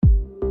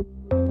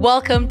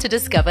Welcome to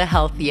Discover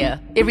Healthier.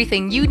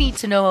 Everything you need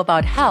to know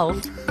about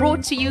health,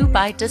 brought to you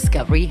by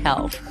Discovery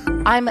Health.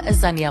 I'm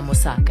Azania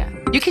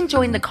Musaka. You can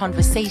join the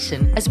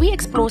conversation as we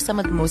explore some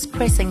of the most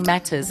pressing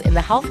matters in the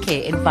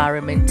healthcare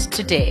environment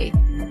today.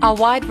 Our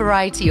wide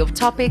variety of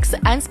topics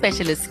and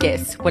specialist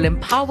guests will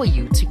empower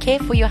you to care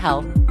for your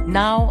health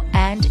now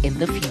and in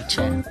the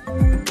future.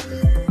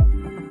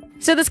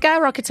 So the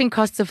skyrocketing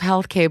costs of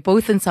healthcare,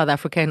 both in South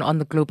Africa and on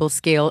the global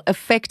scale,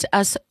 affect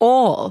us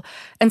all.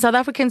 And South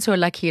Africans who are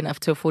lucky enough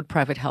to afford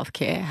private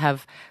healthcare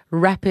have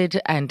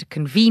rapid and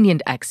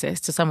convenient access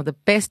to some of the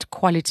best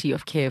quality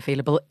of care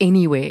available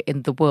anywhere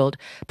in the world,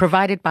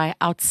 provided by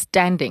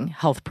outstanding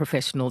health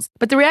professionals.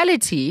 But the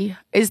reality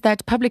is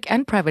that public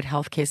and private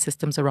healthcare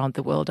systems around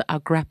the world are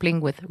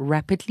grappling with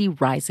rapidly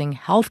rising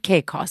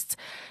healthcare costs,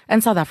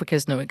 and South Africa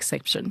is no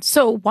exception.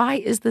 So why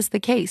is this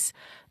the case?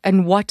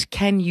 And what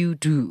can you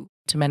do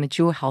to manage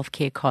your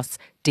healthcare costs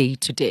day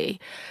to day?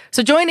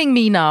 So joining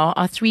me now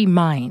are three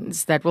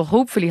minds that will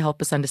hopefully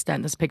help us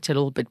understand this picture a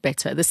little bit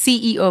better. The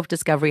CEO of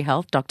Discovery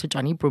Health, Dr.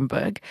 Johnny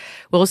Broomberg.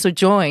 We're also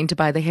joined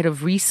by the Head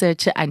of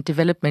Research and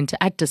Development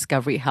at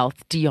Discovery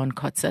Health, Dion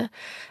Kotze,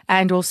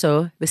 and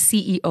also the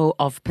CEO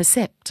of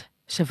Percept,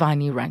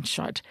 Shivani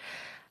Ranchod.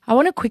 I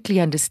want to quickly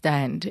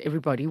understand,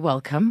 everybody.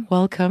 Welcome.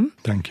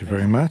 Thank you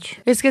very much.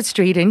 Let's get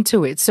straight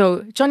into it.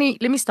 So, Johnny,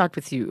 let me start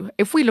with you.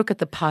 If we look at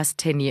the past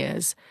 10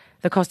 years,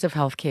 the cost of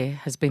healthcare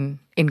has been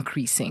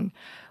increasing.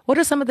 What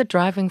are some of the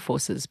driving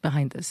forces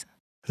behind this?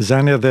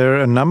 Zania, there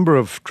are a number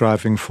of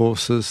driving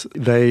forces.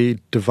 They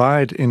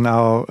divide in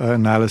our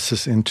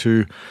analysis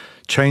into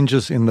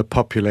changes in the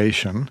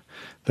population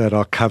that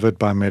are covered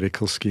by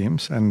medical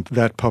schemes, and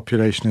that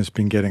population has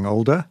been getting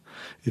older.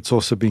 It's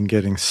also been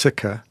getting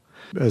sicker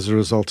as a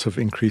result of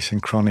increasing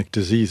chronic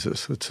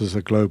diseases. This is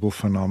a global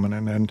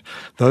phenomenon. And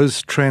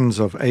those trends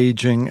of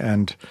aging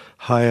and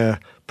higher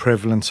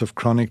prevalence of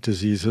chronic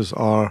diseases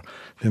are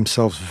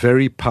themselves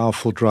very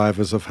powerful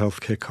drivers of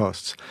healthcare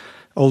costs.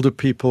 Older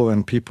people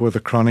and people with a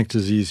chronic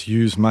disease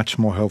use much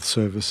more health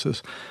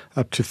services,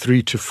 up to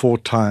 3 to 4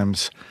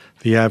 times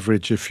the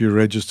average if you're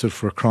registered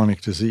for a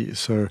chronic disease.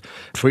 So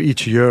for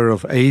each year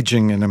of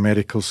aging in a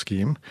medical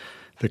scheme,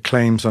 the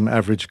claims on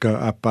average go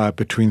up by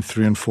between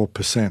 3 and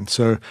 4%.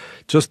 So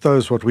just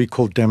those what we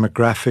call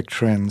demographic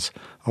trends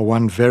are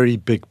one very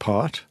big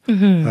part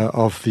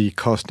of the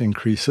cost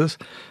increases.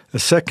 A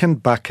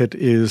second bucket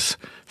is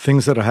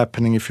things that are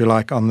happening, if you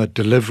like, on the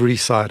delivery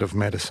side of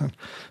medicine.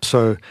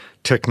 So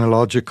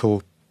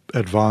technological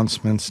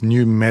advancements,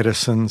 new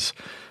medicines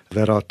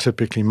that are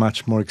typically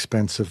much more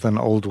expensive than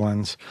old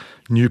ones,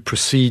 new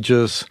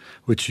procedures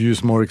which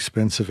use more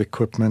expensive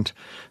equipment.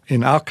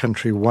 In our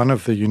country, one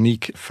of the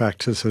unique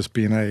factors has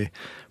been a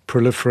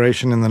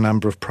proliferation in the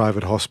number of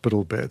private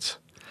hospital beds.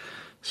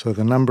 So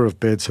the number of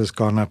beds has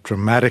gone up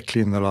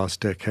dramatically in the last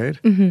decade.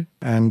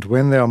 And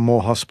when there are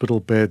more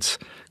hospital beds,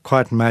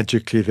 quite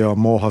magically, there are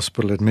more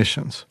hospital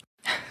admissions.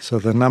 So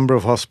the number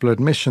of hospital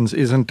admissions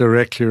isn't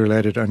directly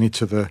related only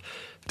to the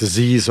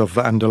disease of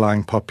the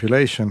underlying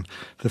population.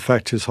 The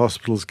fact is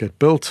hospitals get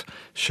built,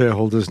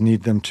 shareholders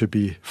need them to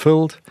be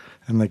filled,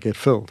 and they get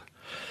filled.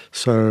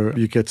 So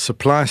you get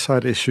supply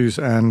side issues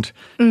and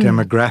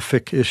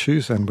demographic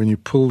issues, and when you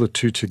pull the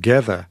two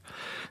together,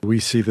 we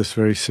see this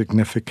very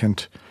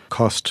significant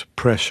cost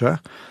pressure.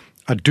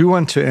 I do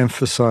want to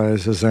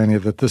emphasize,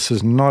 Azania, that this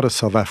is not a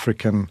South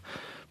African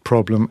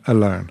problem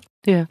alone.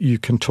 Yeah. You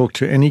can talk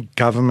to any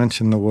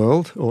government in the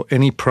world or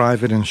any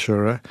private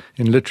insurer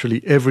in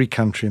literally every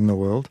country in the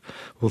world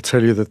will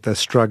tell you that they're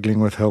struggling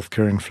with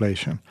healthcare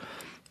inflation.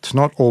 It's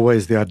not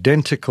always the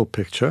identical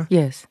picture.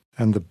 Yes.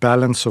 And the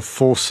balance of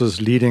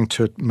forces leading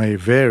to it may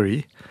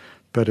vary,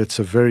 but it's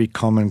a very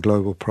common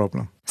global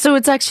problem. So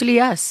it's actually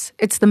us.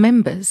 It's the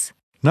members.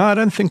 No, I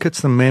don't think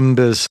it's the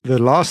members. The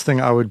last thing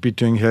I would be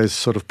doing here is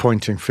sort of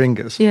pointing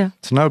fingers. Yeah.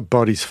 It's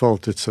nobody's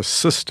fault. It's a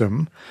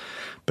system.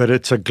 But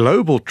it's a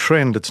global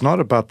trend. It's not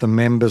about the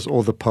members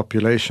or the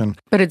population.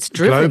 But it's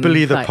driven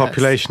globally, the by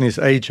population is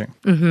aging.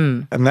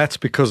 And that's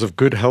because of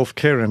good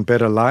healthcare and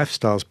better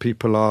lifestyles.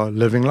 People are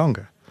living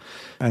longer.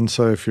 And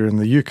so if you're in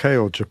the UK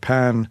or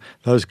Japan,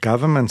 those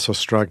governments are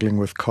struggling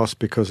with costs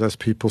because as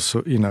people,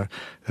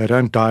 they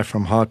don't die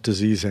from heart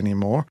disease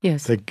anymore.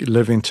 Yes. They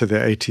live into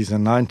their 80s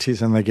and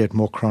 90s and they get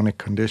more chronic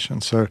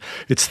conditions. So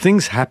it's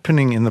things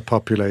happening in the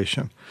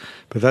population.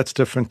 But that's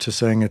different to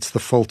saying it's the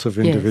fault of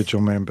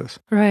individual members.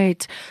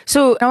 Right.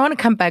 So I want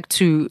to come back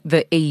to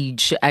the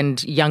age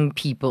and young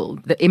people,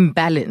 the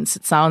imbalance.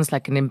 It sounds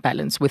like an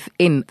imbalance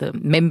within the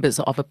members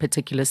of a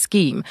particular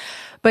scheme.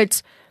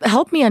 But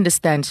help me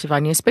understand,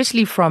 Shivani,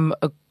 especially from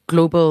a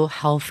global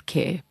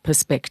healthcare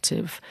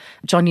perspective.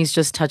 Johnny's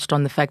just touched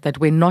on the fact that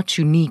we're not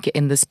unique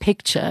in this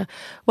picture.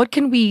 What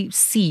can we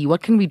see?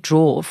 What can we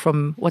draw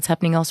from what's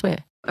happening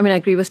elsewhere? I mean, I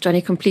agree with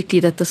Johnny completely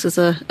that this is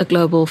a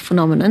global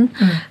phenomenon.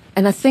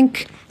 And I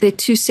think there are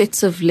two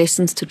sets of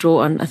lessons to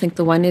draw on. I think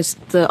the one is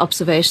the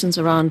observations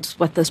around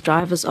what those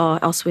drivers are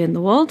elsewhere in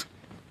the world.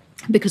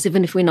 because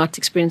even if we're not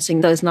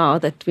experiencing those now,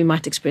 that we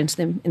might experience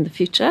them in the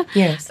future.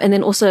 Yes. And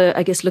then also,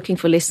 I guess, looking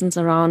for lessons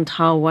around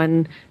how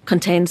one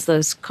contains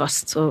those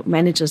costs or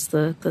manages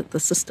the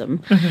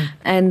system.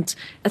 And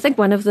I think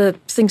one of the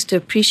things to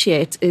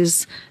appreciate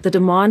is the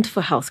demand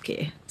for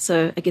healthcare.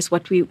 So I guess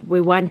what we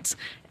want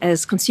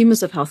as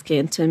consumers of healthcare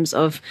in terms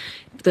of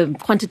the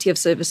quantity of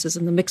services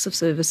and the mix of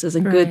services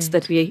and goods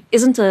that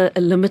isn't a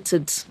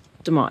limited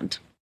demand.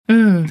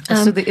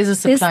 So there is a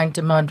supply and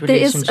demand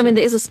relationship.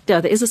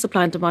 There is a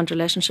supply and demand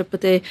relationship,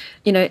 but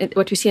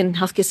what we see in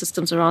healthcare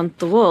systems around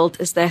the world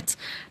is that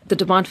the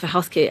demand for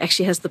healthcare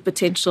actually has the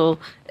potential,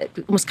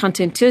 almost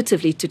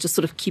counterintuitively, to just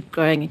sort of keep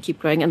growing and keep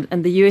growing.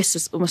 And the US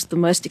is almost the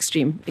most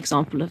extreme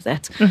example of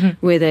that,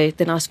 where they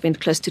now spend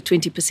close to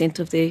 20%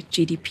 of their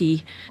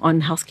GDP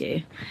on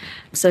healthcare.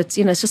 So it's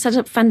just such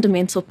a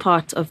fundamental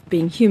part of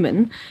being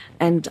human,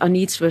 and our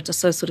needs for it are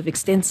so sort of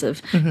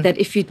extensive that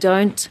if you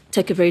don't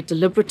take a very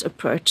deliberate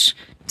approach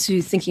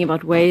to thinking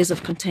about ways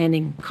of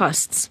containing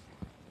costs,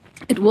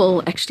 it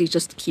will actually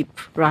just keep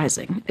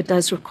rising. It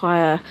does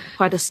require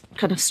quite a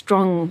kind of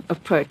strong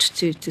approach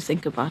to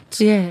think about,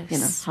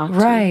 how to...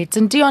 Right.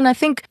 And Dion, I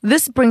think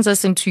this brings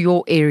us into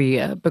your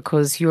area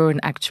because you're an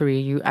actuary.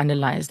 You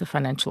analyze the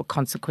financial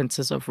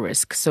consequences of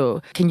risk.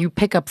 So can you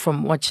pick up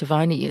from what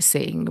Shivani is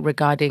saying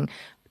regarding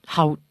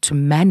how to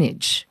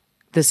manage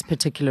this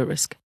particular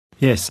risk?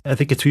 Yes, I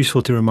think it's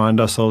useful to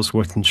remind ourselves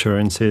what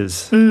insurance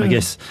is. I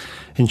guess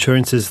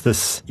insurance is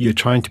this, you're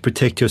trying to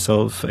protect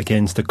yourself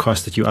against the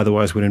cost that you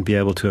otherwise wouldn't be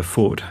able to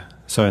afford.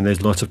 So, and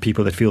there's lots of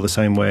people that feel the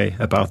same way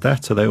about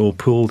that. So they all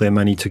pool their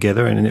money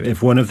together. And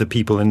if one of the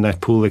people in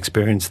that pool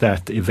experience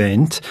that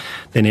event,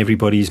 then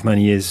everybody's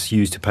money is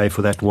used to pay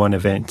for that one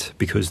event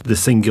because the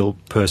single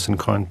person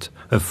can't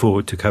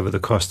afford to cover the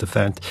cost of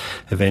that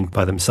event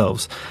by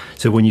themselves.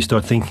 So when you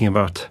start thinking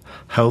about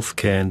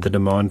healthcare and the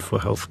demand for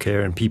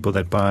healthcare and people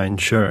that buy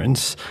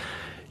insurance,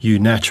 you're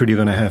naturally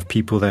going to have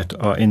people that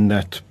are in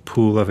that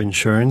pool of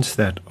insurance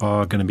that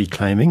are going to be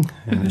claiming.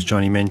 And as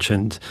Johnny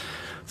mentioned,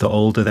 the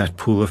older that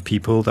pool of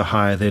people, the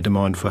higher their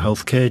demand for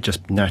healthcare,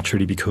 just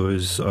naturally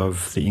because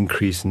of the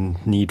increase in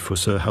need for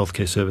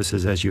healthcare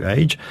services as you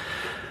age.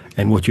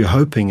 And what you're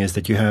hoping is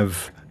that you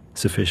have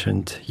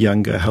sufficient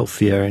younger,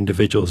 healthier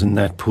individuals in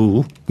that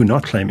pool who are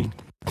not claiming,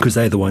 because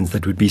they're the ones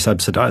that would be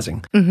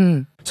subsidizing.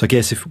 So I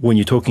guess when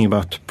you're talking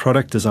about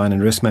product design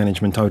and risk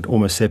management, I would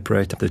almost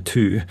separate the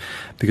two,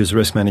 because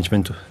risk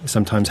management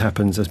sometimes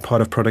happens as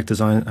part of product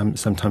design.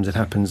 Sometimes it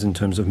happens in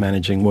terms of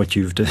managing what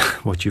you've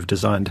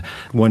designed.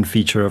 One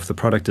feature of the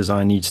product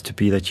design needs to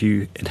be that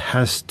it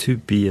has to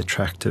be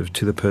attractive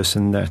to the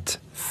person that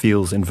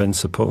feels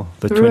invincible.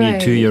 The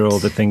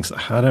 22-year-old that thinks,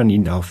 I don't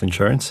need health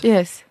insurance.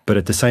 Yes. But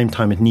at the same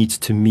time, it needs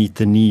to meet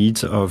the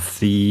needs of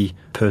the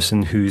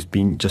person who's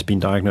just been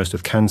diagnosed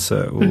with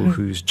cancer or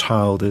whose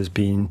child has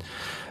been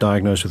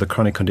diagnosed with a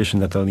chronic condition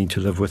that they'll need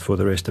to live with for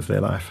the rest of their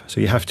life. So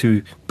you have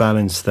to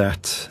balance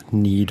that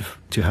need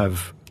to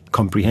have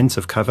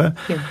comprehensive cover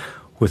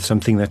with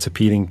something that's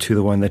appealing to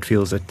the one that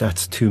feels that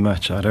that's too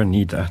much. I don't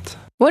need that.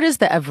 What is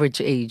the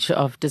average age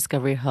of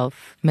Discovery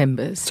Health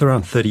members? It's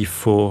around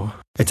 34.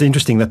 It's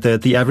interesting that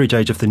the average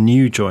age of the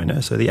new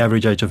joiner, so the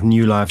average age of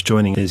new lives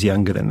joining, is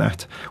younger than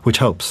that, which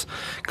helps.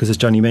 Because as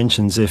Johnny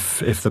mentions,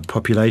 if the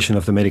population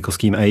of the medical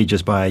scheme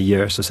ages by a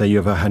year, so say you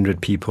have 100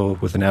 people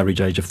with an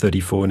average age of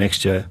 34,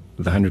 next year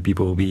the 100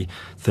 people will be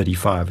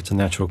 35. It's a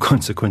natural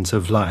consequence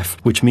of life,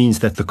 which means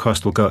that the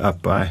cost will go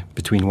up by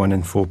between 1%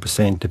 and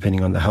 4%,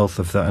 depending on the health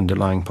of the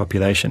underlying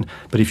population.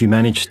 But if you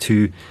manage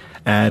to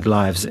add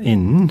lives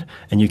in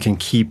and you can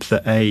keep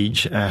the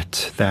age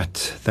at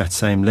that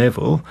same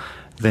level,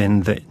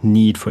 then the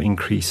need for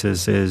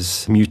increases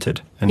is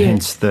muted. And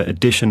hence the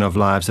addition of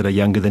lives that are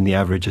younger than the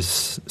average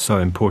is so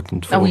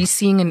important. Are we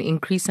seeing an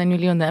increase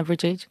annually on the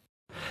average age?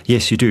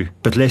 Yes, you do,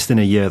 but less than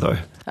a year though.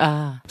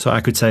 So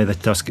I could say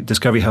that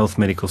Discovery Health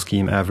Medical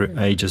Scheme average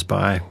ages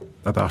by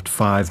about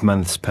 5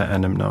 months per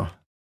annum now.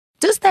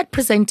 Does that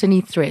present any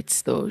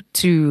threats though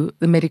to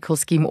the medical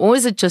scheme, or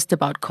is it just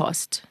about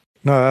cost?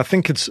 No, I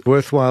think it's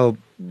worthwhile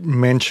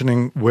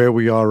mentioning where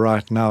we are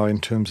right now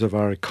in terms of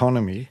our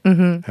economy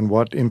and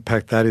what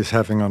impact that is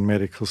having on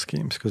medical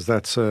schemes, because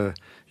that's a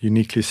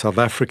uniquely South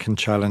African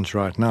challenge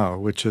right now,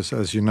 which is,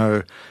 as you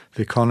know,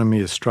 the economy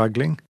is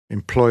struggling.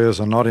 Employers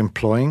are not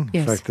employing.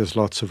 In fact, there's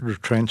lots of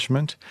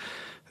retrenchment.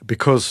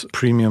 Because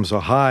premiums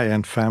are high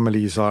and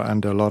families are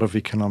under a lot of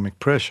economic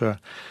pressure,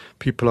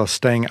 people are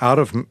staying out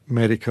of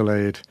medical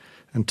aid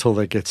until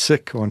they get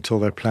sick or until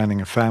they're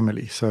planning a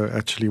family. So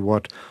actually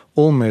what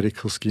all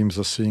medical schemes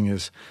are seeing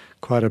is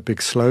quite a big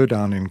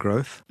slowdown in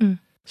growth.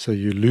 So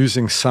you're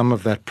losing some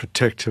of that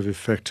protective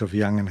effect of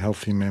young and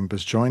healthy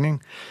members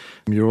joining.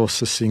 You're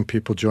also seeing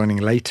people joining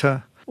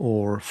later,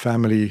 or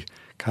family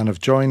kind of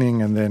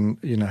joining and then,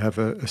 have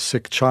a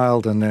sick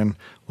child, and then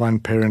one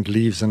parent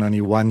leaves and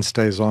only one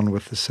stays on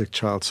with the sick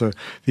child. So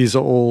these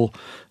are all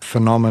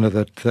phenomena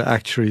that the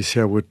actuaries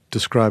here would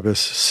describe as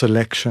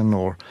selection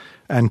or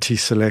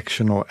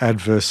anti-selection or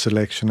adverse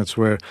selection. It's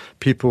where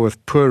people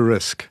with poor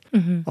risk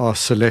are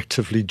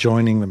selectively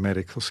joining the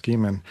medical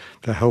scheme, and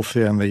the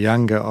healthier and the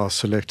younger are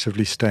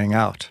selectively staying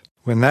out.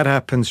 When that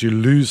happens, you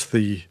lose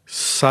the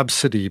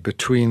subsidy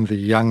between the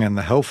young and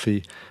the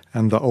healthy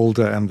and the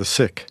older and the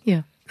sick.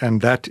 Yeah.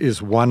 And that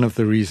is one of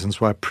the reasons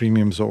why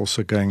premiums are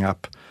also going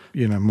up,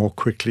 more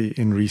quickly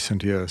in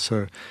recent years.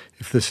 So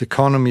if this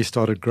economy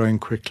started growing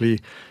quickly,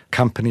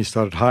 companies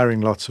started hiring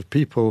lots of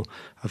people,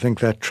 I think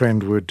that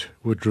trend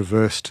would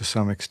reverse to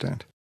some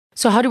extent.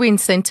 So how do we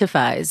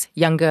incentivize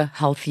younger,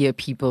 healthier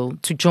people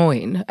to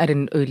join at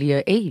an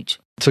earlier age?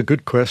 It's a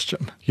good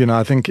question.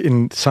 I think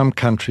in some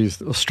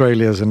countries,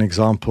 Australia as an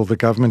example, the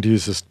government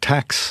uses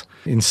tax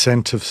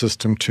incentive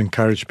system to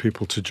encourage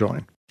people to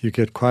join. You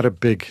get quite a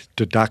big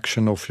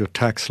deduction off your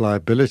tax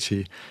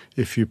liability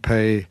if you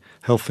pay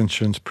health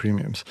insurance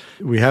premiums.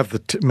 We have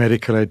the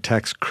medical aid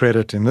tax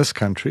credit in this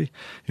country.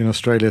 In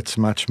Australia, it's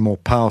much more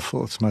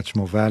powerful. It's much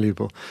more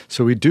valuable.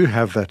 So we do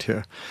have that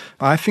here.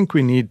 I think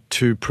we need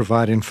to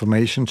provide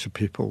information to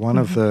people. One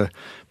of the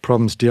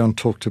problems Dion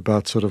talked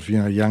about, sort of,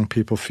 young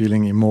people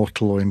feeling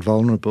immortal or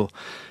invulnerable.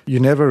 You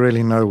never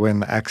really know when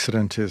the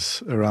accident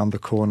is around the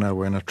corner,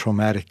 when a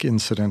traumatic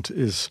incident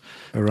is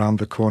around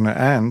the corner.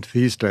 And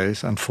these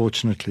days,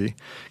 unfortunately,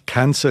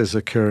 cancer is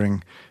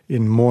occurring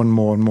in more and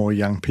more and more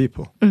young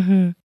people.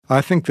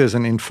 I think there's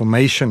an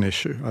information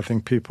issue. I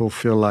think people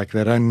feel like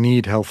they don't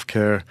need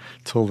healthcare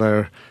till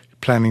they're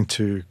planning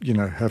to,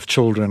 have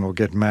children or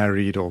get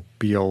married or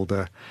be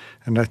older.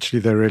 And actually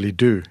they really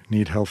do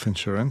need health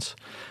insurance.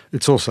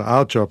 It's also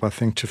our job, I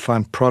think, to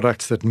find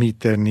products that meet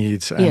their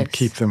needs and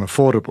keep them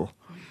affordable.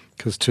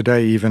 Because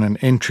today, even an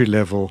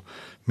entry-level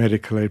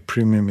medical aid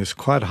premium is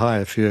quite high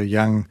if you're a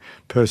young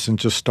person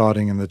just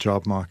starting in the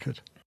job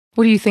market.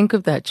 What do you think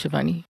of that,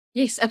 Shivani?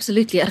 Yes,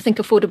 absolutely. I think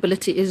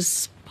affordability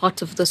is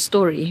part of the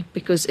story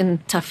because in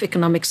tough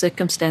economic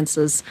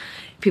circumstances,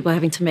 people are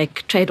having to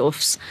make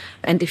trade-offs.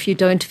 And if you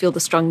don't feel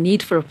the strong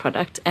need for a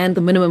product and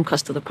the minimum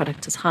cost of the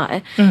product is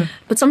high,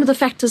 but some of the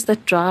factors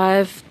that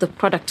drive the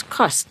product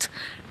cost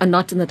are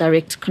not in the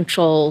direct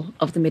control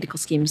of the medical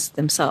schemes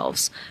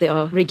themselves. There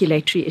are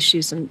regulatory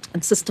issues and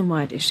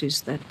system-wide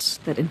issues that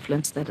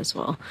influence that as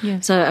well. Yeah.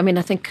 So,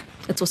 I think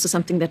it's also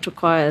something that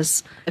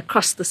requires,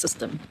 across the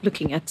system,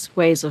 looking at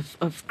ways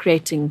of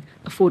creating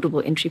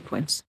affordable entry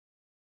points.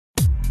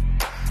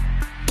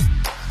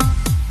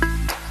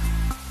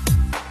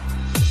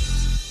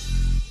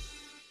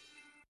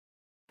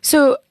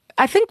 So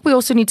I think we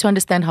also need to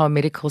understand how a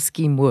medical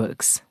scheme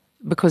works,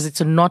 because it's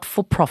a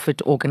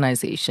not-for-profit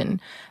organization.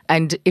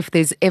 And if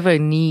there's ever a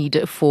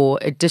need for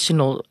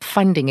additional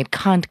funding, it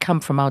can't come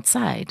from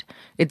outside.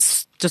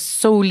 It's just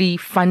solely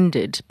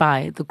funded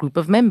by the group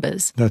of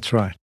members. That's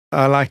right.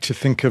 I like to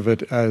think of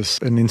it as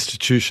an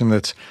institution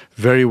that's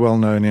very well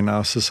known in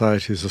our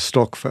society as a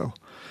stokvel.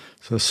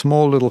 So a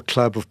small little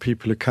club of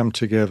people who come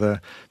together,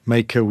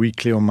 make a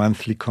weekly or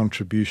monthly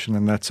contribution,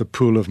 and that's a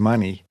pool of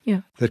money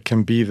that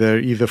can be there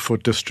either for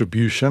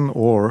distribution,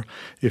 or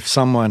if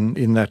someone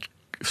in that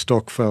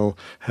stokvel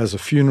has a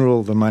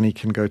funeral, the money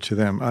can go to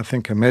them. I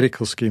think a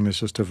medical scheme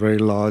is just a very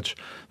large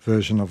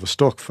version of a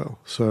stokvel.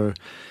 So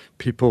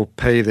people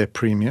pay their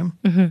premium.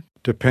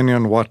 Depending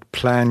on what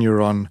plan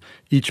you're on,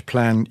 each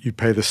plan you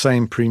pay the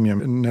same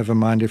premium. And never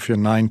mind if you're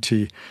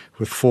 90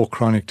 with 4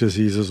 chronic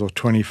diseases or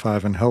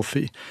 25 and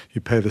healthy, you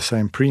pay the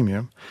same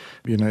premium,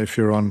 if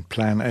you're on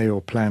plan A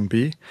or plan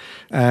B.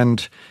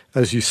 And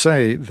as you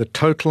say, the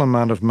total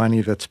amount of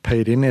money that's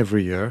paid in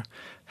every year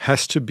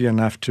has to be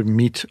enough to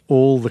meet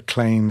all the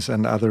claims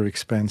and other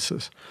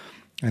expenses.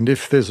 And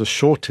if there's a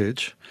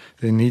shortage,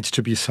 there needs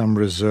to be some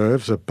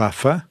reserves, a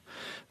buffer,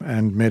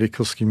 and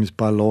medical schemes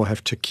by law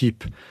have to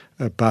keep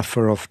a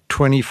buffer of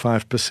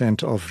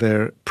 25% of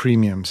their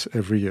premiums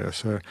every year.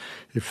 So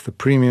if the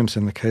premiums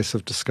in the case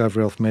of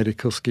Discovery Health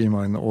Medical Scheme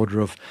are in the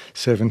order of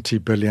 70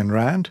 billion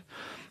rand,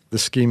 the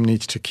scheme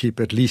needs to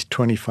keep at least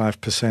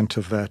 25%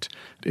 of that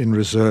in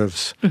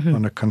reserves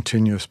on a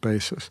continuous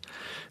basis.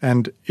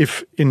 And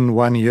if in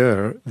 1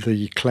 year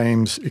the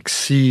claims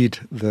exceed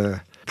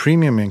the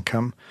premium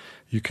income,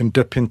 you can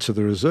dip into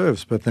the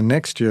reserves, but the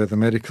next year the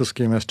medical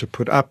scheme has to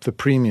put up the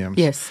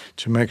premiums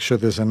to make sure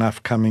there's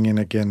enough coming in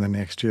again the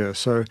next year.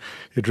 So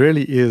it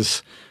really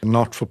is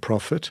not for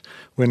profit.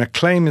 When a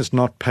claim is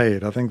not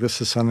paid, I think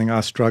this is something I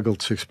struggle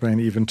to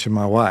explain even to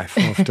my wife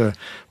after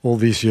all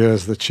these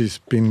years that she's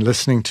been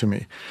listening to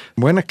me.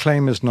 When a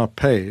claim is not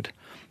paid,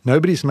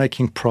 nobody's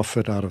making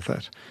profit out of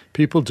that.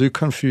 People do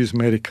confuse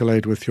medical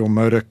aid with your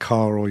motor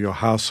car or your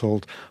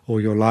household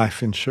or your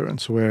life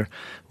insurance, where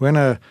when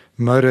a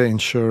motor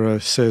insurer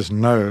says,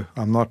 no,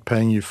 I'm not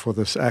paying you for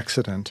this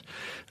accident,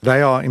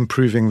 they are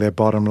improving their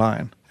bottom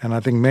line. And I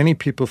think many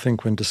people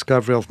think when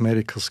Discovery Health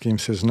Medical Scheme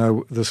says,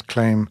 no, this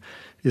claim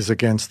is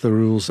against the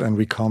rules and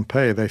we can't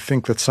pay, they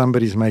think that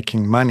somebody's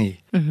making money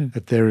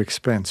at their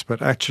expense.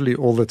 But actually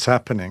all that's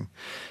happening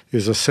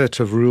is a set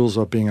of rules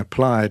are being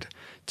applied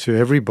to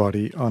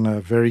everybody on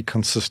a very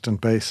consistent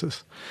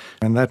basis.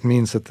 And that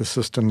means that the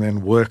system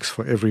then works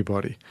for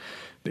everybody.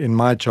 In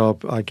my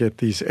job, I get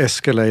these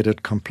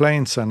escalated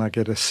complaints, and I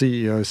get a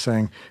CEO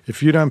saying,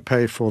 if you don't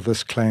pay for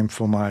this claim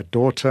for my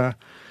daughter,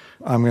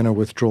 I'm going to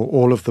withdraw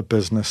all of the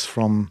business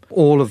from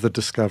all of the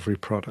Discovery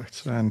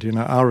products. And,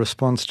 our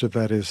response to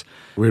that is,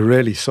 we're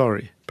really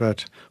sorry,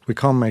 but we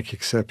can't make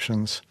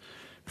exceptions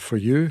for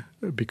you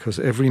because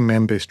every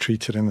member is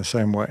treated in the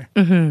same way,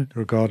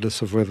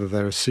 regardless of whether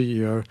they're a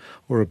CEO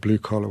or a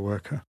blue-collar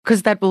worker.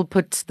 Because that will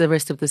put the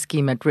rest of the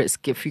scheme at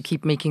risk if you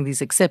keep making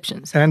these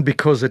exceptions. And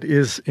because it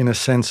is, in a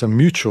sense, a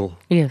mutual.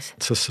 Yes.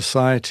 It's a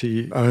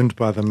society owned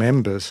by the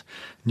members.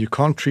 You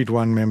can't treat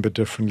one member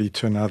differently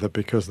to another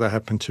because they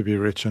happen to be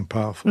rich and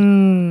powerful.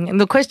 And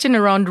the question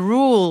around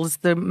rules,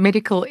 the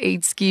medical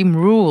aid scheme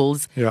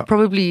rules,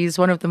 probably is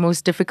one of the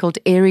most difficult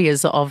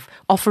areas of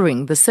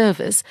offering the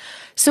service.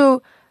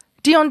 So,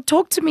 Dion,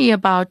 talk to me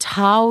about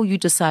how you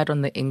decide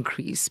on the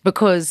increase,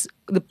 because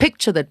the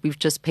picture that we've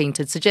just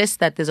painted suggests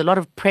that there's a lot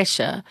of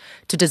pressure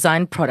to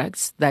design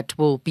products that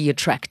will be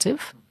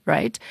attractive,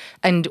 right?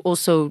 And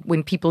also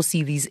when people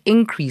see these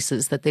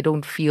increases, that they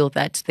don't feel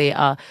that they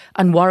are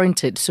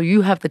unwarranted. So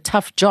you have the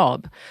tough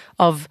job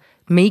of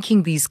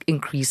making these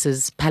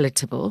increases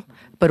palatable,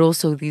 but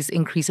also these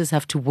increases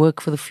have to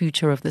work for the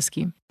future of the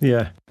scheme.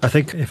 Yeah, I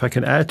think if I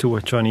can add to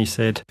what Johnny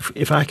said,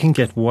 if I can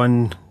get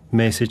one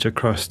message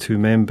across to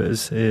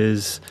members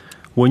is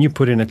when you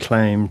put in a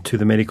claim to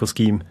the medical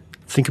scheme,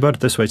 think about it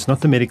this way. It's not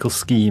the medical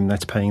scheme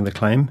that's paying the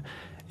claim.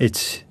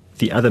 It's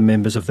the other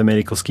members of the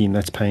medical scheme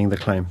that's paying the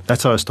claim.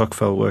 That's how a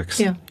stokvel works.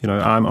 Yeah.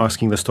 I'm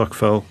asking the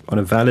stokvel on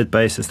a valid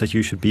basis that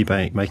you should be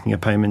making a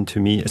payment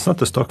to me. It's not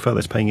the stokvel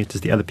that's paying it,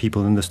 it's the other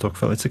people in the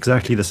stokvel. It's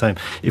exactly the same.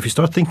 If you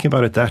start thinking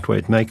about it that way,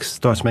 it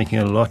starts making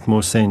a lot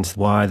more sense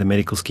why the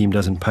medical scheme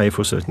doesn't pay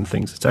for certain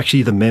things. It's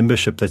actually the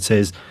membership that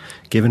says,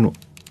 given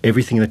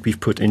everything that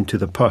we've put into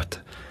the pot,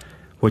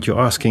 what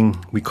you're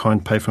asking, we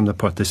can't pay from the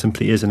pot. There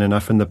simply isn't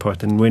enough in the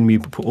pot. And when we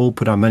all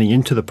put our money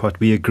into the pot,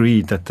 we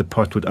agreed that the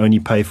pot would only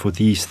pay for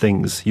these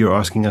things. You're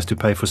asking us to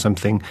pay for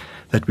something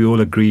that we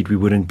all agreed we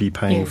wouldn't be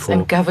paying for.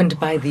 And governed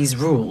by these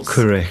rules.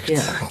 Correct.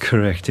 Yeah.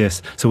 Correct,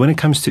 yes. So when it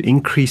comes to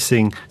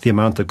increasing the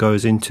amount that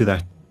goes into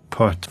that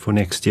pot for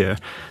next year,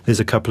 there's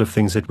a couple of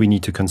things that we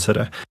need to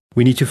consider.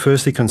 We need to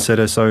firstly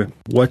consider, so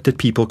what did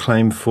people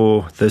claim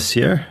for this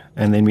year?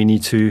 And then we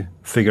need to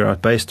figure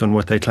out, based on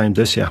what they claimed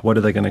this year, what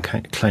are they going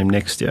to claim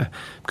next year?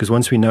 Because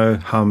once we know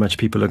how much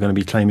people are going to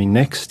be claiming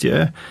next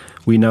year,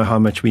 we know how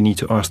much we need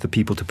to ask the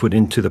people to put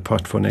into the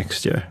pot for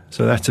next year.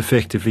 So that's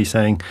effectively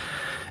saying,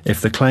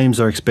 if the claims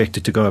are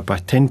expected to go up by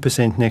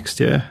 10% next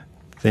year,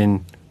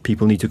 then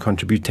people need to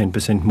contribute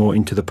 10% more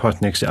into the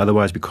pot next year.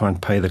 Otherwise, we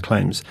can't pay the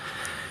claims.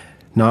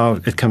 Now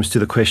it comes to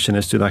the question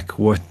as to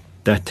what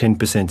that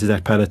 10%, is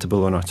that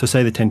palatable or not? So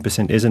say the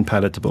 10% isn't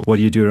palatable. What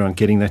do you do around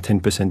getting that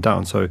 10%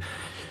 down? So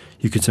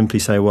you could simply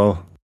say,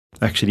 well,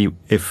 actually,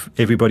 if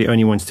everybody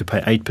only wants to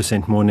pay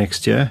 8% more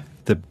next year,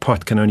 the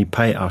pot can only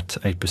pay out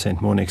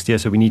 8% more next year.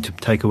 So we need to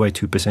take away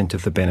 2%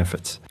 of the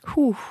benefits.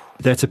 Whew.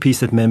 That's a piece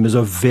that members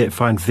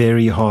find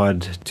very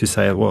hard to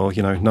say, well,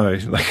 no,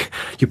 like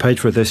you paid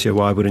for it this year,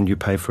 why wouldn't you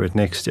pay for it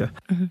next year?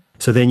 Mm-hmm.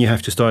 So then you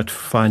have to start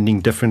finding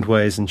different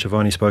ways, and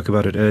Shivani spoke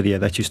about it earlier,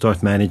 that you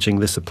start managing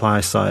the supply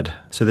side.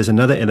 So there's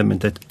another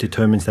element that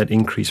determines that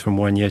increase from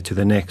one year to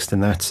the next,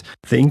 and that's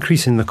the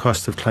increase in the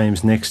cost of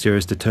claims next year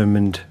is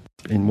determined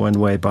in one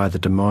way by the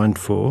demand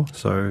for,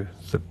 so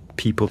the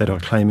people that are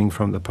claiming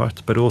from the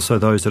pot, but also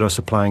those that are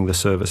supplying the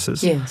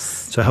services. Yes.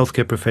 So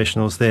healthcare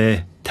professionals,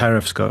 their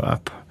tariffs go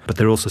up, but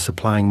they're also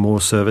supplying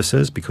more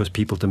services because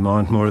people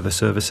demand more of the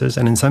services.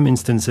 And in some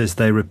instances,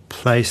 they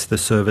replace the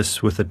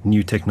service with a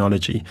new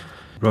technology.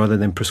 Rather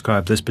than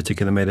prescribe this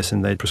particular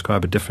medicine, they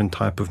prescribe a different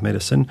type of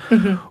medicine,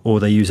 or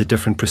they use a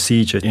different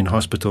procedure in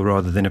hospital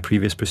rather than a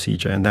previous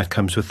procedure, and that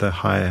comes with a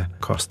higher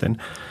cost then.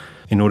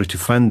 In order to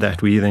fund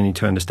that, we then need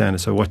to understand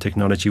so what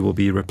technology will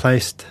be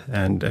replaced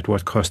and at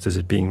what cost is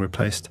it being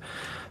replaced.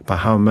 By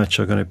how much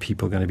are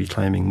people going to be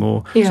claiming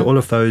more? Yeah. So all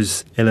of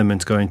those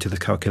elements go into the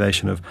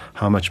calculation of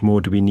how much more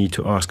do we need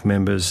to ask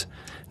members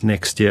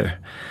next year.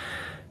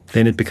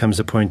 Then it becomes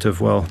a point of,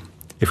 well,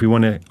 if we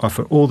want to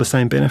offer all the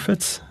same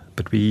benefits,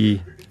 but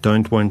we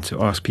don't want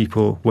to ask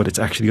people what it's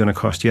actually going to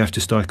cost, you have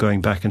to start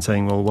going back and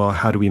saying, well,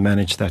 how do we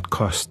manage that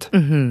cost?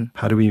 Mm-hmm.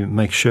 How do we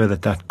make sure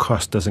that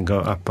cost doesn't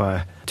go up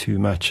by too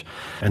much?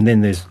 And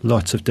then there's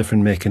lots of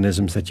different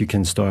mechanisms that you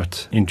can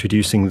start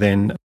introducing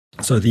then.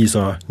 So these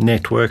are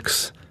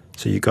networks.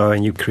 So you go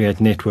and you create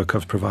a network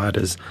of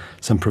providers.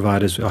 Some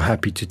providers are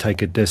happy to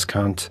take a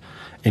discount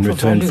in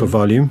return for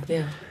volume.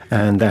 Yeah.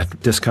 And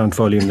that discount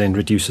volume then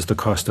reduces the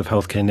cost of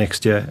healthcare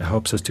next year. It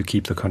helps us to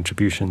keep the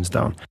contributions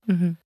down.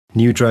 Mm-hmm.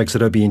 New drugs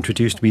that are being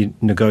introduced, we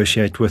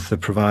negotiate with the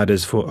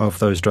providers of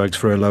those drugs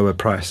for a lower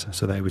price.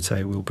 So they would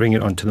say, we'll bring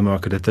it onto the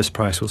market at this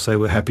price. We'll say,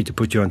 we're happy to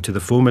put you onto the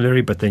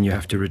formulary, but then you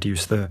have to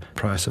reduce the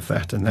price of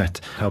that. And that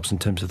helps in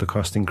terms of the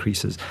cost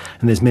increases.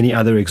 And there's many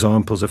other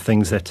examples of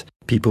things that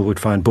people would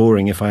find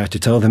boring if I had to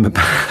tell them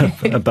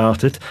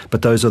about it.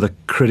 But those are the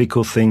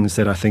critical things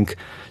that I think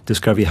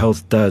Discovery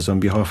Health does on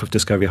behalf of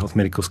Discovery Health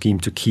Medical Scheme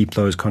to keep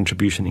those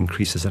contribution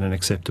increases at an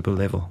acceptable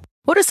level.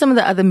 What are some of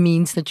the other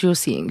means that you're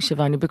seeing,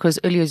 Shivani? Because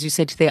earlier, as you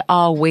said, there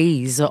are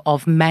ways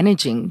of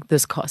managing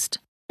this cost.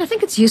 I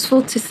think it's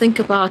useful to think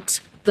about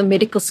the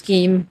medical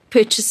scheme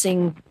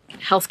purchasing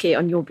healthcare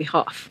on your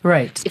behalf.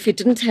 Right. If you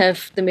didn't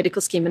have the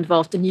medical scheme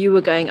involved and you were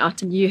going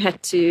out and you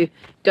had to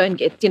go and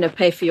get,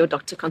 pay for your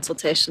doctor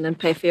consultation and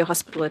pay for your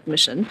hospital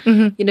admission,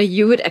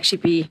 you would actually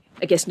be,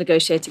 I guess,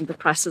 negotiating the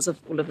prices of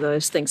all of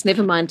those things,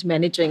 never mind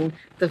managing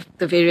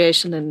the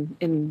variation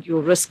in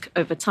your risk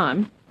over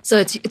time. So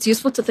it's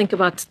useful to think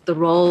about the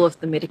role of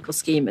the medical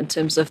scheme in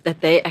terms of that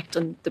they act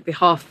on the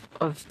behalf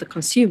of the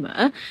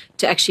consumer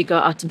to actually go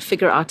out and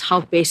figure out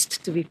how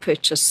best do we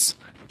purchase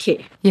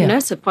care. Yeah.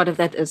 So part of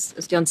that is,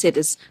 as Dion said,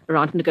 is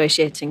around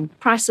negotiating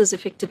prices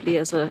effectively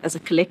as a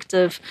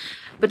collective.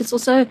 But it's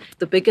also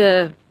the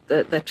bigger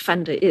that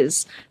funder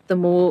is, the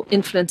more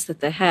influence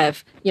that they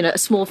have. A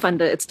small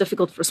funder, it's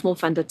difficult for a small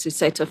funder to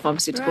say to a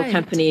pharmaceutical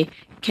company,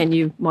 can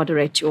you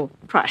moderate your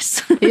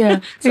price? Yeah.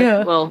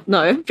 Well,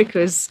 no,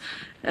 because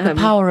the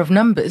power of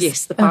numbers.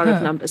 Yes, the power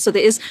of numbers. So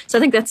I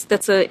think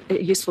that's a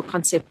useful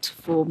concept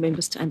for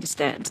members to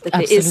understand, that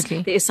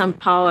there is some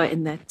power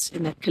in that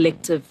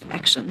collective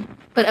action.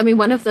 But you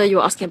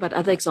were asking about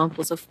other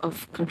examples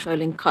of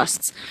controlling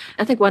costs.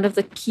 I think one of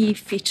the key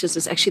features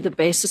is actually the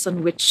basis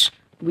on which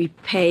we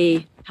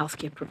pay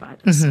healthcare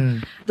providers.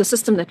 Mm-hmm. The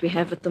system that we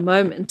have at the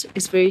moment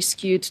is very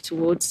skewed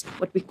towards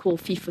what we call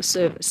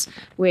fee-for-service,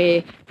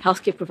 where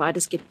healthcare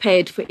providers get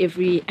paid for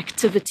every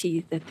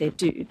activity that they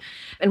do.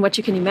 And what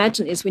you can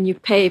imagine is when you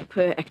pay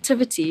per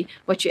activity,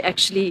 what you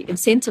actually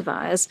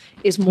incentivize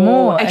is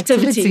more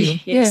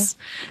activity. Yes.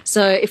 Yeah.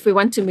 So if we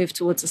want to move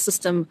towards a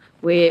system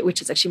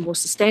which is actually more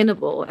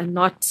sustainable and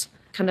not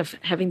kind of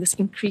having this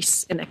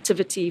increase in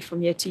activity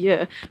from year to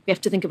year, we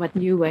have to think about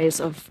new ways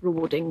of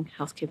rewarding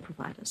healthcare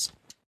providers.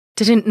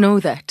 Didn't know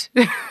that.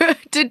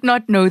 Did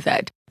not know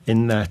that.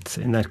 In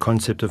that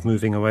concept of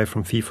moving away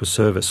from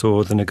fee-for-service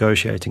or the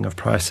negotiating of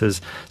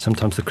prices,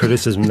 sometimes the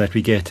criticism that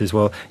we get is,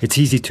 well, it's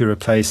easy to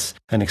replace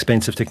an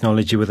expensive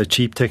technology with a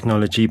cheap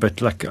technology,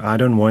 but I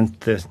don't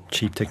want the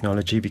cheap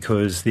technology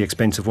because the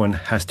expensive one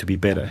has to be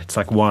better. It's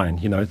like wine,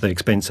 the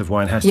expensive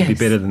wine has to be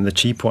better than the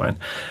cheap wine.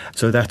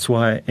 So that's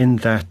why in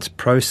that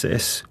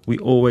process, we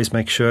always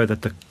make sure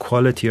that the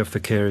quality of the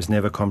care is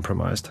never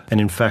compromised.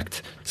 And in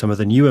fact, some of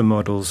the newer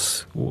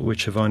models,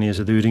 which Shivani is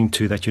alluding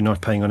to, that you're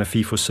not paying on a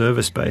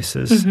fee-for-service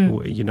basis,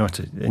 you're not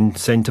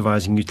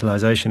incentivizing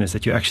utilization, is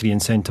that you actually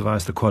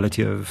incentivize the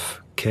quality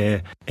of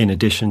care in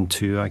addition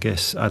to, I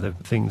guess, other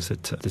things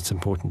that's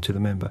important to the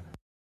member.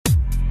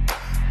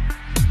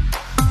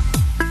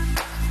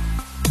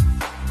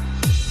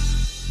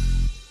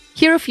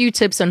 Here are a few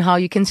tips on how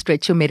you can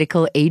stretch your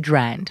medical aid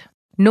rand.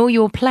 Know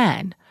your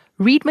plan.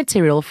 Read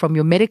material from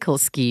your medical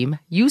scheme,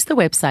 use the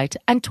website,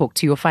 and talk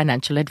to your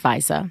financial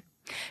advisor.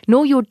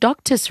 Know your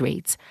doctor's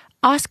rates.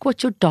 Ask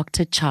what your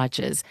doctor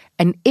charges,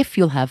 and if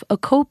you'll have a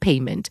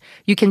co-payment,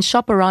 you can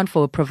shop around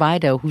for a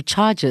provider who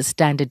charges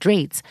standard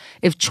rates.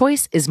 If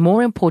choice is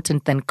more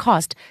important than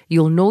cost,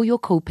 you'll know your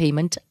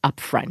co-payment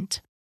upfront.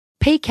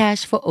 Pay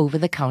cash for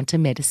over-the-counter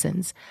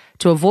medicines.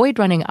 To avoid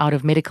running out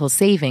of medical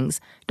savings,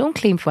 don't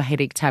claim for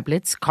headache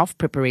tablets, cough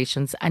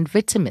preparations, and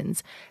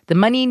vitamins. The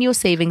money in your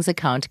savings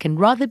account can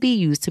rather be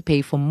used to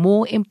pay for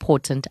more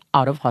important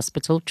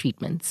out-of-hospital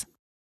treatments.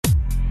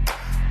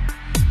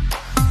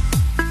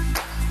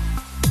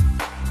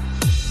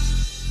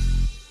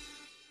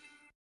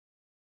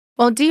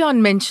 Well,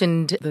 Dion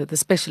mentioned the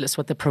specialist,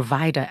 what the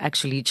provider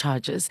actually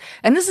charges.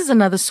 And this is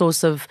another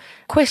source of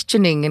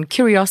questioning and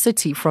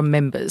curiosity from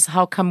members.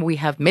 How come we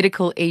have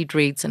medical aid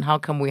rates and how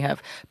come we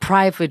have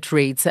private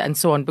rates and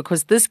so on?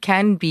 Because this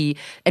can be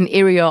an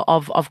area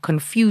of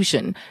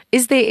confusion.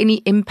 Is there any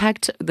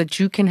impact that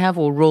you can have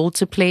or role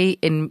to play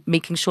in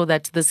making sure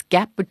that this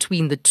gap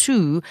between the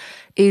two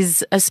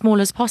is as small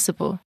as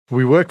possible?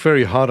 We work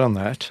very hard on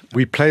that.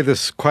 We play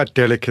this quite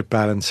delicate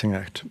balancing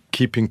act,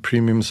 keeping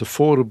premiums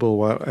affordable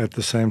while at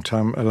the same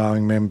time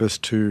allowing members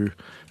to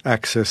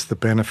access the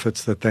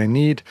benefits that they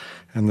need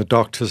and the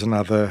doctors and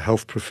other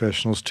health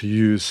professionals to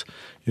use,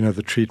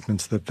 the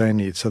treatments that they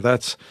need. So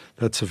that's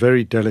a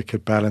very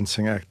delicate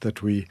balancing act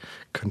that we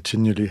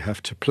continually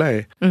have to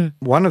play.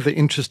 One of the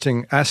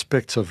interesting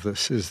aspects of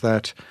this is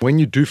that when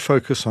you do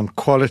focus on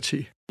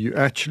quality, you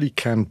actually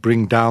can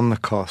bring down the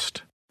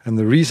cost. And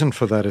the reason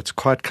for that, it's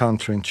quite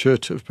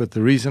counterintuitive, but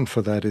the reason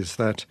for that is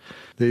that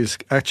there is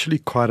actually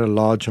quite a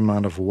large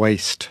amount of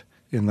waste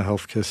in the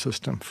healthcare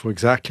system for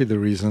exactly the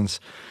reasons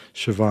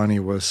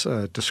Shivani was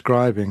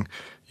describing.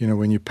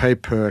 When you pay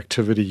per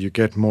activity, you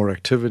get more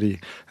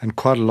activity, and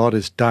quite a lot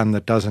is done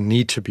that doesn't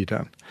need to be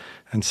done.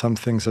 And some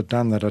things are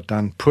done that are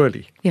done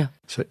poorly. Yeah.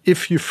 So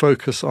if you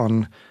focus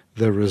on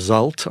the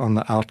result, on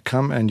the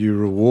outcome, and you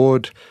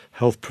reward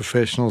health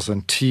professionals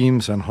and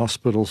teams and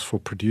hospitals for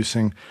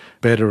producing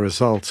better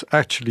results,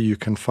 actually you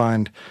can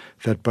find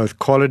that both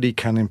quality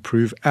can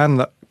improve and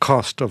the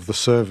cost of the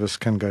service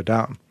can go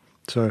down.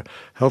 So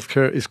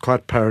healthcare is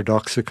quite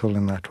paradoxical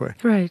in that way.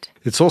 Right.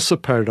 It's also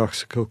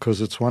paradoxical because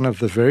it's one of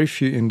the very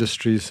few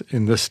industries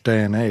in this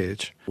day and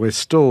age where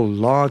still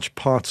large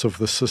parts of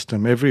the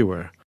system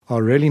everywhere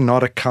are really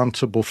not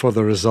accountable for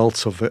the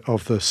results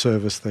of the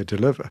service they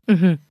deliver.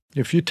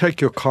 If you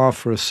take your car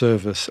for a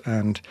service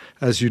and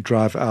as you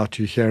drive out,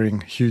 you're hearing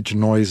huge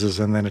noises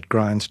and then it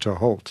grinds to a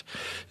halt,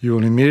 you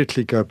will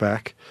immediately go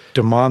back,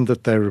 demand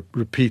that they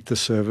repeat the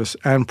service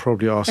and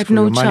probably ask for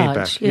your money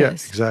back. Yes. Yeah,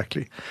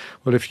 exactly.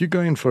 Well, if you go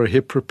in for a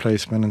hip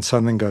replacement and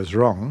something goes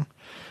wrong,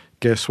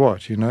 guess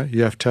what? You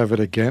have to have it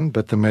again,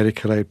 but the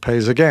medical aid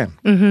pays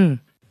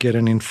again. Get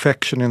an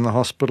infection in the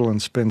hospital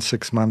and spend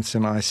 6 months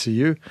in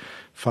ICU,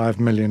 5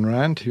 million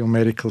rand, your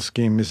medical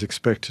scheme is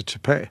expected to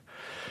pay.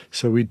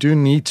 So we do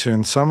need to,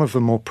 and some of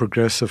the more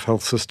progressive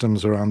health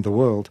systems around the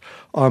world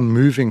are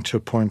moving to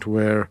a point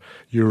where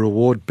you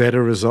reward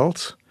better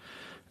results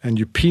and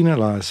you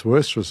penalize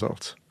worse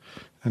results.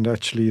 And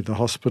actually the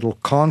hospital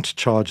can't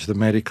charge the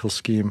medical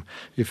scheme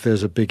if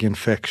there's a big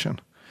infection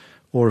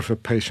or if a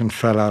patient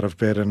fell out of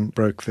bed and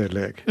broke their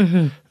leg.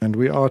 And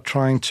we are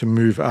trying to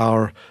move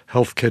our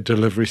healthcare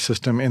delivery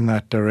system in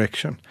that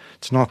direction.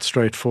 It's not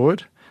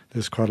straightforward.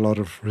 There's quite a lot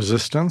of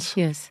resistance,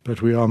 Yes.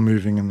 but we are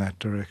moving in that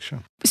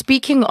direction.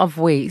 Speaking of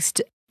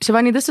waste,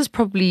 Shivani, this is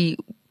probably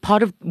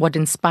part of what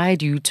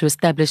inspired you to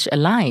establish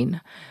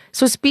Align.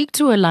 So speak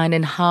to Align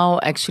and how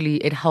actually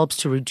it helps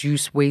to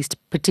reduce waste,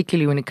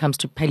 particularly when it comes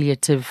to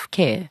palliative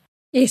care.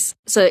 Yes.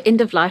 So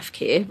end-of-life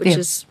care, which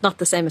is not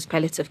the same as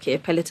palliative care.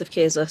 Palliative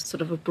care is a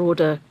sort of a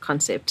broader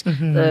concept.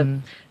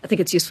 I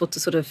think it's useful to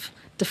sort of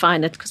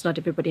define it because not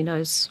everybody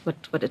knows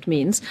what it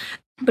means.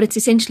 But it's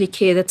essentially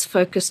care that's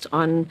focused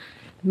on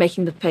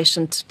making the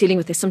patient, dealing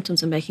with their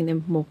symptoms and making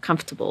them more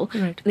comfortable.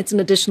 Right. And it's an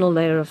additional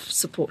layer of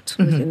support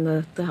within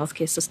the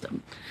healthcare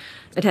system.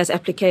 It has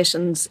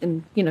applications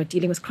in,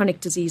 dealing with chronic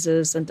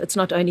diseases, and it's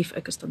not only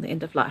focused on the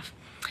end of life.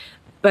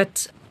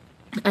 But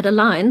at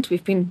Aligned,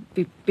 we've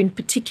been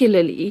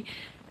particularly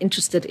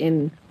interested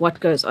in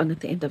what goes on at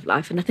the end of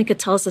life. And I think it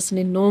tells us an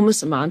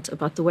enormous amount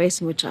about the ways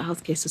in which our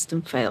healthcare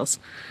system fails.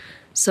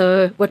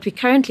 So what we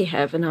currently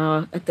have in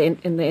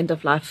the end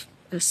of life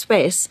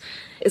space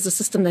is a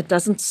system that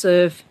doesn't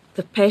serve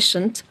the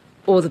patient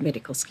or the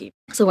medical scheme.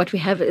 So what we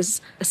have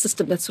is a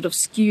system that's sort of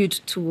skewed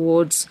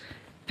towards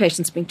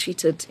patients being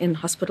treated in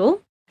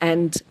hospital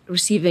and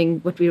receiving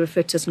what we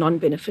refer to as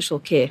non-beneficial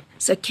care.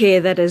 So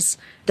care that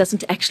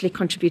doesn't actually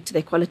contribute to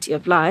their quality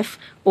of life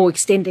or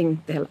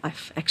extending their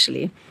life,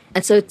 actually.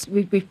 And so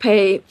we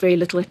pay very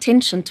little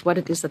attention to what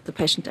it is that the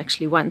patient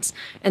actually wants.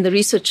 And the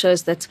research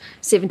shows that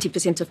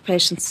 70% of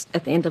patients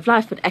at the end of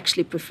life would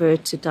actually prefer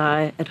to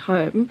die at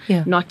home,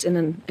 not in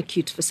an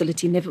acute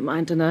facility, never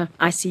mind in an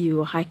ICU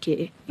or high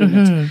care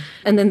unit.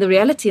 And then the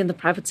reality in the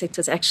private sector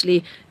is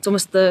actually, it's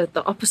almost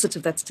the opposite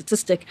of that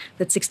statistic,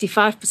 that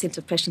 65%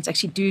 of patients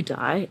actually do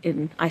die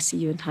in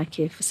ICU and high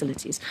care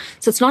facilities.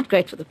 So it's not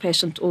great for the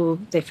patient or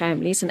their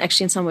families, and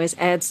actually in some ways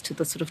adds to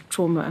the sort of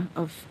trauma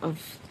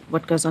of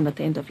what goes on at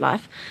the end of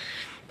life,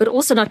 but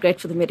also not great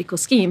for the medical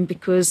scheme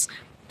because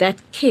that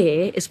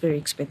care is very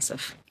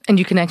expensive. And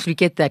you can actually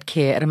get that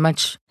care at a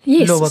much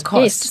lower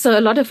cost. Yes,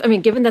 so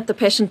given that the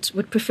patient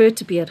would prefer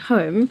to be at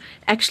home,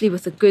 actually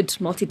with a good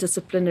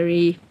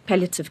multidisciplinary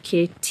palliative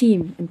care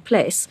team in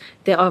place,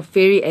 they are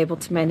very able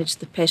to manage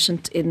the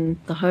patient in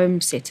the home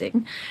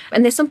setting.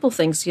 And there's simple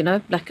things,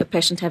 like a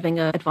patient having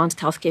an advanced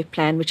healthcare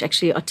plan, which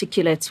actually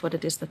articulates what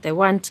it is that they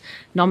want,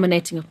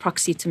 nominating a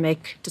proxy to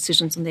make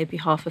decisions on their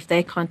behalf if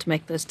they can't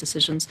make those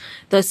decisions.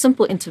 Those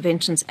simple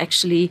interventions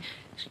actually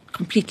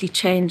completely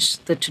change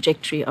the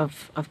trajectory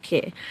of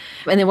care.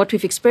 And then what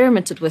we've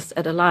experimented with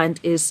at Aligned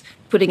is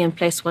putting in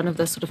place one of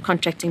the sort of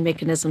contracting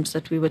mechanisms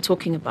that we were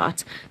talking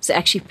about. So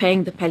actually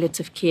paying the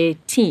palliative care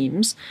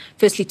teams,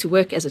 firstly to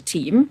work as a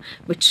team,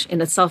 which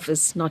in itself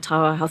is not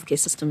how our healthcare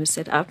system is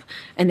set up.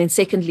 And then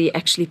secondly,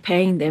 actually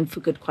paying them for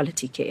good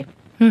quality care.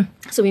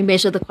 So we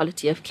measure the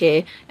quality of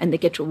care and they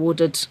get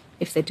rewarded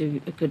if they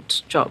do a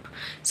good job.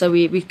 So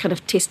we're kind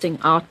of testing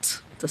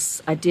out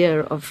this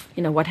idea of,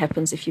 what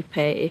happens if you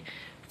pay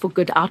for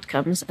good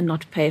outcomes and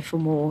not pay for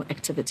more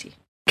activity.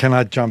 Can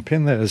I jump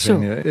in there,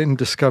 Azania? Sure. In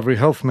Discovery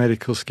Health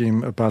Medical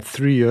Scheme about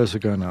 3 years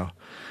ago now,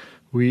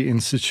 we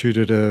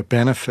instituted a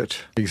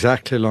benefit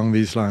exactly along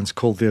these lines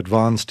called the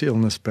Advanced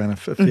Illness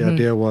Benefit. The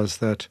idea was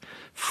that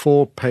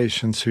for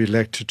patients who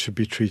elected to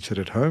be treated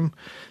at home,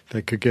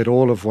 they could get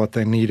all of what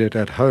they needed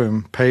at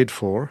home paid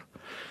for,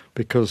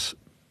 because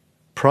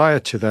prior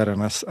to that,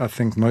 and I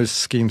think most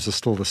schemes are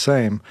still the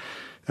same,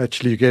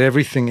 actually you get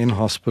everything in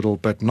hospital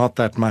but not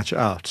that much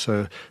out.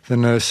 So the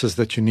nurses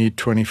that you need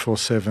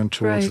 24/7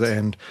 towards the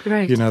end,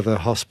 the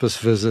hospice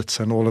visits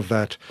and all of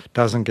that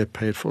doesn't get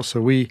paid for.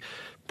 So we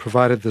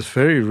provided this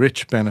very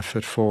rich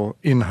benefit for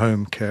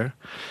in-home care,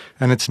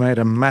 and it's made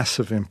a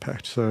massive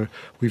impact. So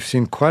we've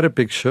seen quite a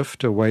big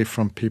shift away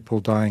from people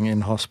dying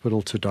in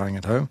hospital to dying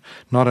at home.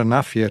 Not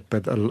enough yet,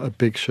 but a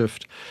big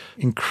shift.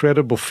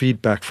 Incredible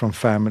feedback from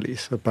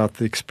families about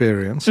the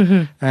experience,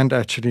 and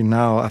actually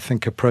now I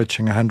think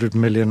approaching 100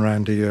 million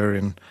rand a year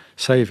in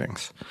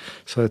savings.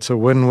 So it's a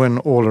win-win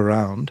all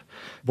around.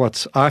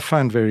 What I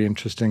find very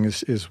interesting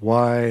is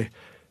why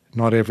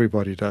not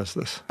everybody does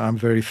this. I'm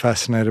very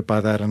fascinated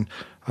by that, and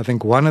I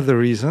think one of the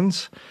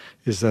reasons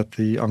is that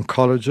the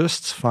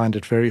oncologists find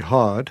it very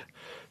hard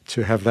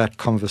to have that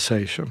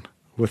conversation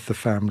with the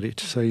family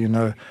to say,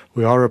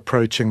 we are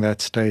approaching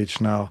that stage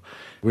now.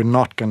 We're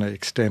not going to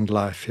extend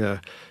life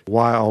here.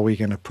 Why are we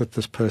going to put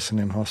this person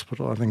in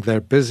hospital? I think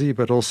they're busy,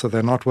 but also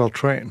they're not well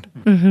trained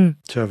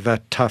to have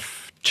that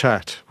tough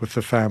chat with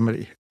the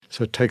family.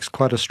 So it takes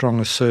quite a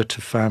strong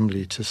assertive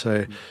family to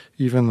say,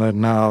 even though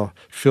now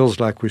feels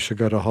like we should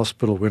go to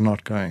hospital, we're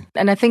not going.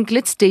 And I think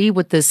let's stay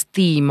with this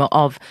theme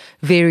of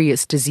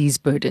various disease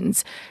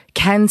burdens.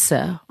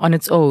 Cancer on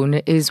its own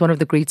is one of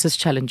the greatest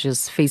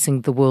challenges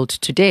facing the world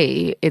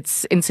today.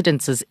 Its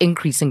incidence is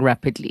increasing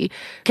rapidly.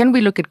 Can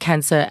we look at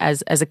cancer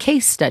as a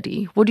case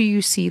study? What do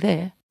you see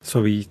there?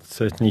 So we're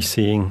certainly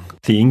seeing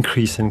the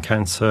increase in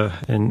cancer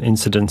and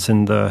incidence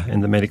in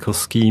the medical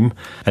scheme.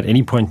 At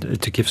any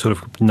point, to give sort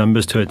of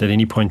numbers to it, at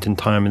any point in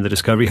time in the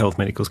Discovery Health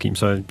medical scheme,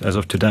 so as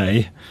of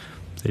today,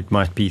 it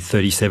might be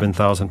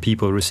 37,000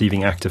 people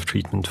receiving active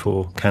treatment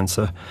for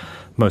cancer.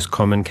 Most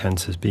common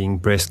cancers being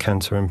breast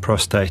cancer and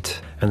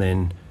prostate, and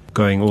then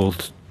going all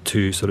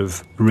to sort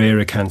of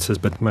rarer cancers,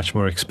 but much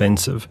more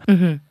expensive.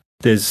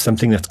 There's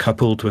something that's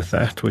coupled with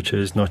that, which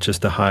is not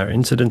just the higher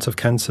incidence of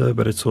cancer,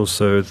 but it's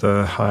also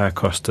the higher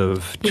cost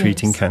of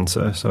treating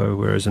cancer. So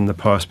whereas in the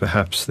past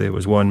perhaps there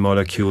was one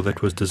molecule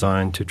that was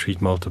designed to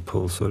treat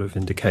multiple sort of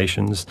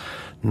indications,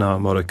 now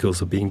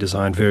molecules are being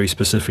designed very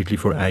specifically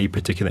for a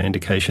particular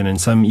indication, and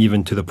some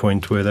even to the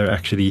point where they're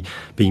actually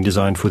being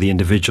designed for the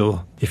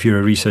individual. If you're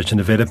a research and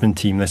development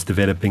team that's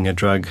developing a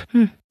drug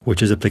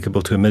which is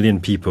applicable to 1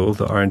 million people,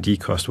 the R&D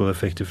cost will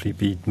effectively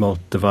be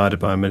divided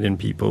by 1 million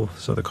people,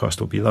 so the cost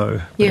will be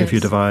low. But if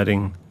you're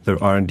dividing the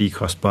R&D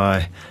cost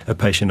by a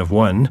patient of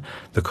one,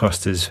 the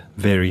cost is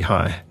very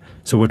high.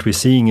 So what we're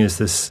seeing is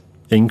this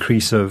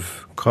increase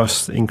of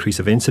costs, increase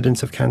of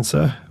incidence of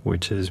cancer,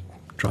 which is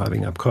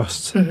driving up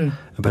costs.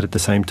 But at the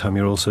same time,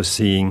 you're also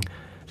seeing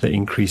the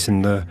increase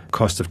in the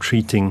cost of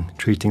treating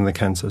the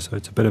cancer. So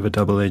it's a bit of a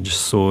double-edged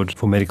sword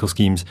for medical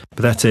schemes.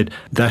 But that's it.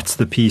 That's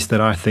the piece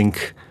that I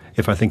think,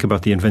 if I think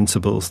about the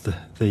invincibles,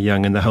 the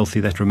young and the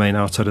healthy that remain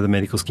outside of the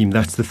medical scheme,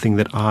 that's the thing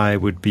that I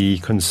would be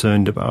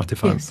concerned about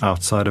if I'm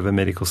outside of a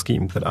medical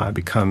scheme, that I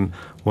become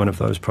one of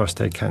those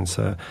prostate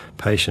cancer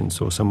patients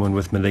or someone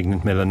with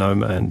malignant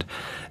melanoma and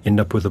end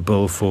up with a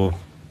bill for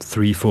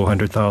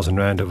 300,000-400,000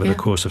 rand over the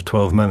course of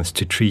 12 months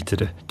to treat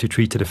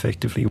it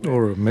effectively,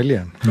 or 1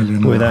 million,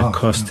 where that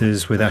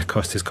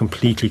cost is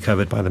completely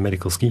covered by the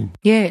medical scheme.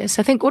 Yes,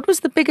 I think, what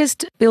was the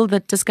biggest bill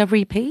that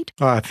Discovery paid?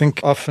 I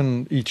think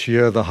often each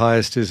year the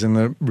highest is in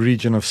the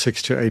region of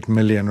 6 to 8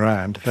 million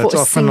rand. That's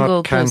often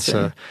not cancer.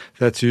 Person.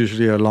 That's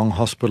usually a long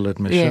hospital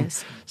admission,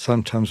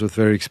 sometimes with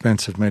very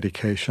expensive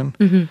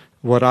medication.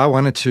 What I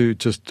wanted to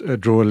just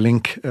draw a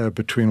link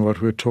between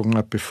what we were talking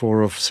about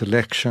before of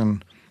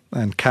selection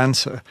and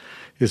cancer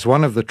is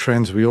one of the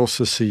trends we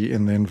also see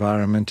in the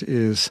environment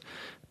is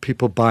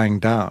people buying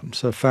down.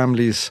 So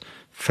families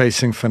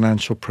facing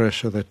financial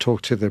pressure, they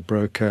talk to their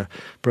broker.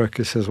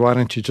 Broker says, why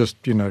don't you just,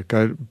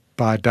 go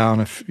buy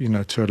down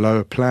to a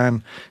lower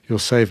plan, you'll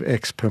save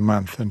X per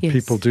month. And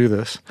people do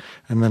this.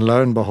 And then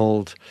lo and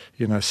behold,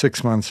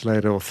 6 months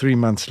later or 3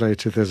 months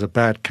later, there's a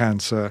bad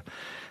cancer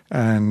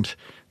and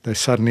they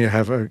suddenly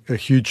have a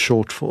huge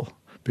shortfall,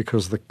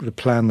 because the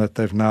plan that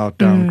they've now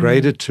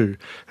downgraded to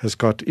has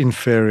got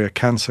inferior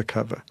cancer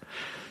cover.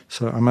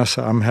 So I must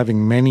say I'm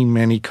having many,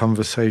 many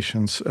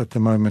conversations at the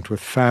moment with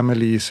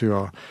families who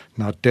are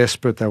now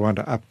desperate. They want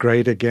to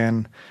upgrade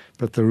again,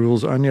 but the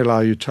rules only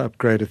allow you to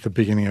upgrade at the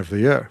beginning of the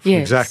year for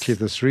exactly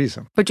this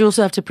reason. But you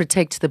also have to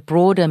protect the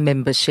broader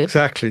membership.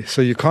 Exactly.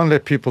 So you can't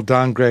let people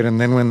downgrade, and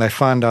then when they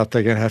find out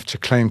they're going to have to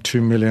claim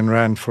 2 million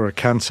rand for a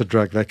cancer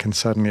drug, they can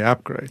suddenly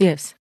upgrade.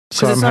 Yes.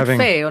 Because it's not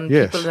fair on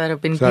people that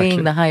have been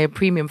paying the higher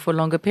premium for a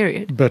longer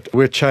period. But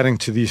we're chatting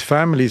to these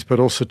families, but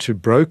also to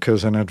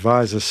brokers and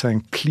advisors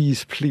saying,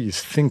 please,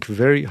 please think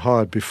very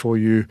hard before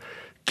you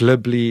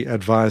glibly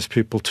advise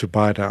people to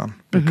buy down,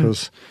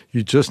 because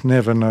you just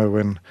never know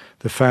when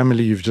the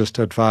family you've just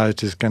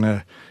advised is going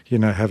to,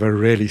 have a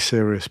really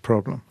serious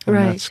problem. And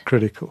that's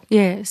critical.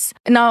 Yes.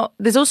 Now,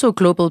 there's also a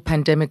global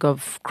pandemic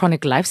of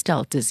chronic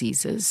lifestyle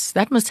diseases.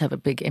 That must have a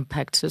big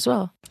impact as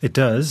well. It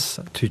does.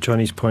 To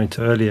Johnny's point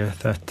earlier,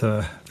 that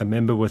a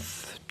member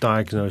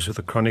diagnosed with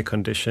a chronic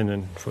condition,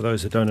 and for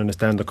those who don't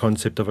understand the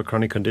concept of a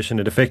chronic condition,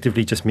 it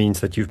effectively just means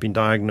that you've been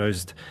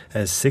diagnosed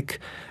as sick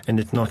and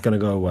it's not going to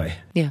go away.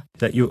 Yeah.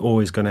 That you're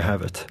always going to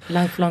have it.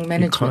 Lifelong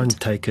management.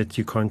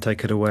 You can't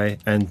take it away.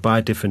 And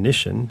by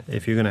definition,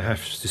 if you're going to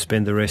have to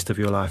spend the rest of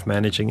your life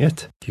managing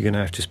it, you're going to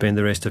have to spend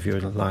the rest of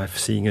your life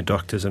seeing your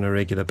doctors on a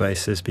regular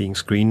basis, being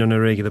screened on a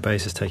regular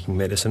basis, taking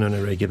medicine on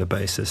a regular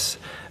basis.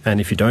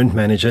 And if you don't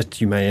manage it,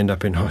 you may end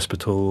up in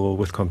hospital or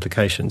with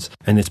complications.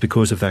 And it's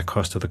because of that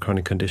cost of the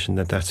chronic condition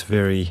that's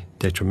very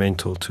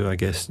detrimental to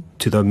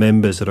the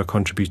members that are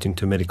contributing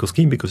to a medical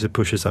scheme, because it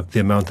pushes up the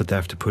amount that they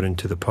have to put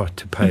into the pot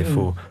to pay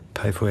for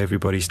pay for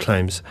everybody's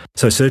claims.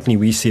 So certainly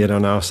we see it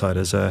on our side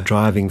as a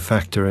driving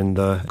factor in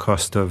the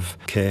cost of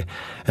care.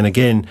 And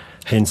again,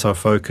 hence our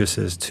focus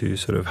is to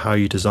sort of how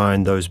you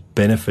design those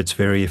benefits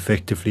very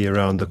effectively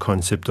around the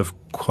concept of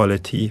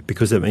quality,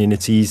 because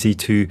it's easy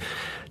to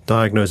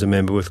diagnose a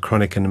member with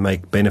chronic and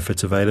make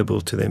benefits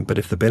available to them. But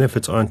if the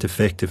benefits aren't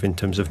effective in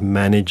terms of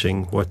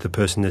managing what the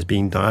person is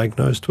being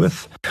diagnosed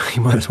with,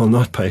 you might as well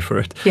not pay for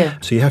it. Yeah.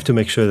 So you have to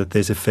make sure that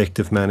there's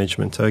effective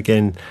management. So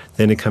again,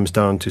 then it comes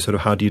down to sort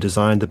of how do you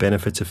design the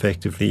benefits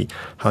effectively?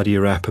 How do you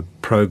wrap a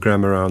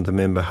program around the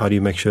member? How do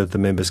you make sure that the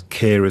member's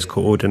care is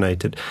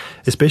coordinated?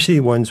 Especially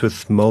ones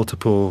with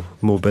multiple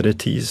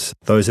morbidities,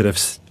 those that have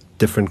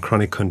different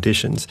chronic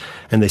conditions,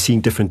 and they're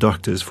seeing different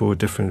doctors for the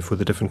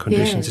different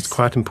conditions. Yes. It's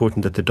quite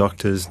important that the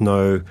doctors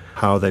know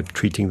how they're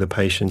treating the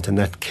patient and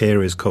that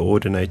care is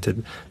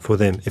coordinated for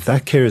them. If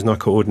that care is not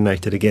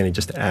coordinated, again, it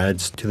just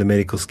adds to the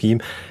medical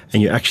scheme,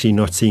 and you're actually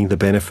not seeing the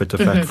benefit of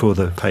that for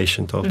the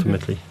patient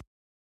ultimately.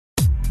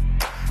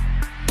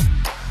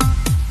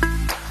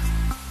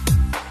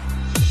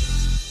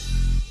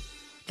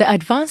 The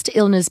Advanced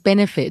Illness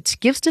Benefit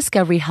gives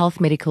Discovery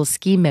Health Medical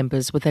Scheme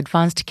members with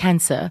advanced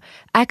cancer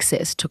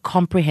access to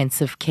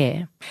comprehensive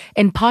care.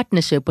 In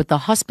partnership with the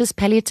Hospice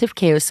Palliative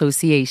Care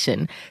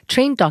Association,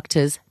 trained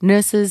doctors,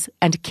 nurses,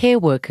 and care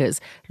workers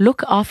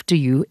look after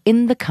you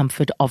in the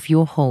comfort of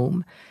your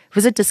home.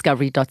 Visit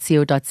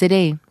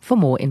discovery.co.za for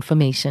more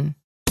information.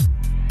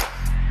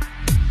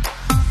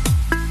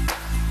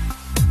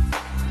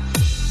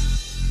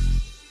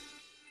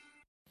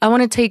 I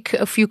want to take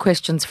a few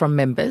questions from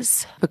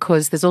members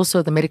because there's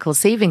also the medical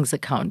savings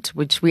account,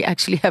 which we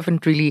actually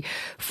haven't really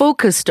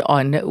focused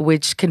on,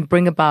 which can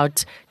bring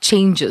about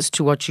changes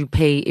to what you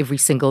pay every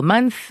single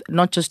month,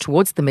 not just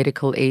towards the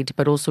medical aid,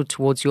 but also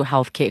towards your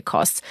healthcare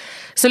costs.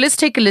 So let's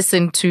take a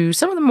listen to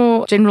some of the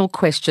more general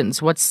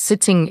questions, what's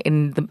sitting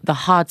in the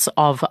hearts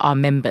of our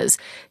members.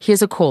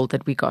 Here's a call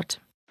that we got.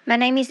 My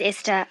name is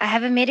Esther. I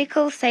have a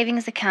medical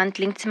savings account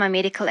linked to my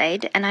medical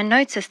aid, and I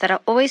noticed that I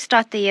always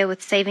start the year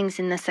with savings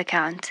in this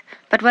account.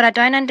 But what I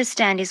don't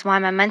understand is why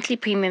my monthly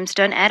premiums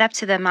don't add up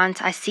to the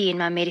amount I see in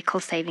my medical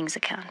savings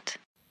account.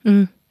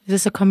 Is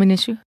this a common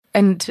issue?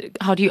 And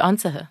how do you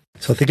answer her?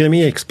 So I think let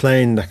me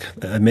explain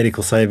a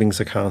medical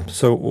savings account.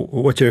 So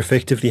what you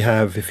effectively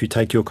have if you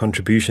take your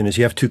contribution is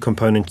you have two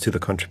components to the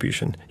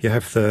contribution. You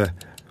have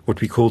what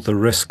we call the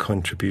risk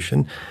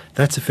contribution.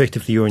 That's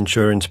effectively your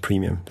insurance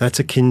premium. That's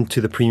akin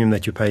to the premium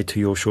that you pay to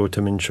your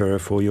short-term insurer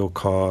for your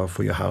car,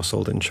 for your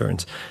household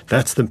insurance.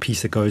 That's the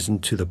piece that goes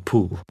into the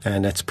pool,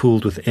 and that's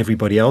pooled with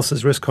everybody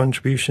else's risk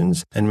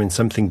contributions. And when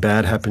something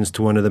bad happens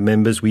to one of the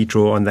members, we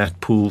draw on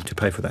that pool to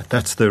pay for that.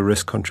 That's the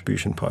risk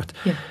contribution part.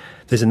 Yeah.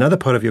 There's another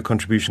part of your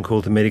contribution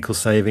called the medical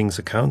savings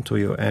account,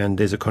 and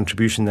there's a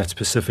contribution that's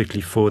specifically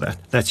for that.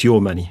 That's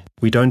your money.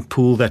 We don't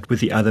pool that with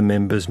the other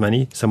members'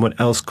 money. Someone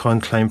else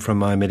can't claim from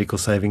my medical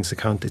savings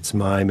account. It's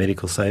my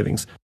medical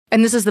savings.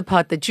 And this is the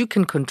part that you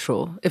can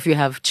control. If you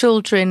have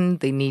children,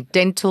 they need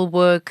dental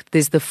work,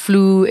 there's the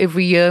flu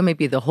every year,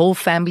 maybe the whole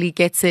family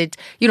gets it,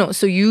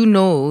 so you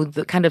know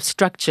the kind of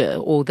structure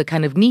or the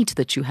kind of need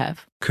that you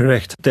have.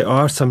 Correct. There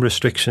are some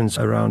restrictions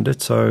around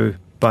it. So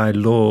by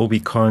law, we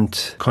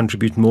can't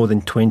contribute more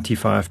than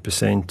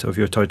 25% of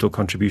your total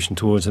contribution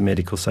towards a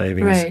medical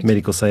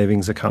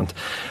savings account.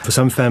 For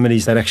some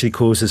families, that actually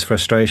causes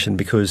frustration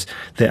because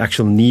the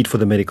actual need for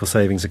the medical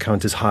savings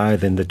account is higher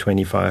than the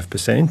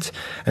 25%.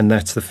 And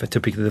that's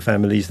typically the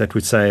families that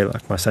would say,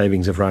 like, my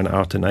savings have run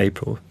out in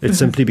April. It's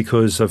simply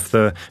because of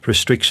the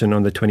restriction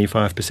on the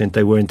 25%.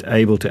 They weren't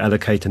able to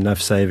allocate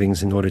enough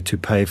savings in order to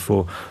pay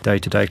for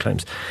day-to-day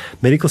claims.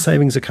 Medical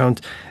savings account,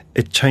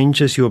 it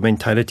changes your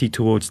mentality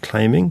towards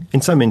claiming in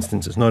some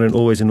instances, not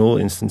always in all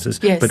instances.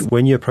 Yes. But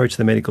when you approach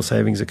the medical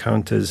savings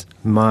account as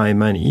my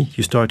money,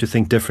 you start to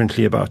think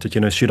differently about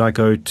it. Should I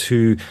go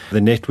to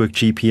the network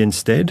GP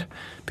instead?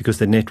 Because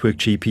the network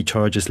GP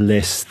charges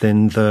less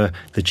than the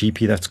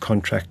GP that's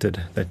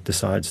contracted, that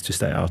decides to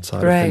stay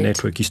outside of the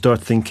network. You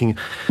start thinking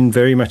in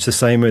very much the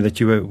same way that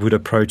you would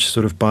approach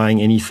sort of buying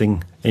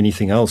anything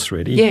else,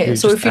 really. Yeah, You're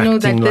so just if you know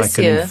that acting this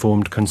like year, an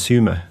informed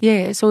consumer.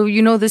 Yeah, so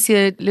this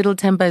year little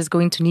Temba is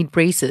going to need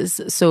braces,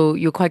 so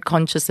you're quite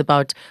conscious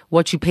about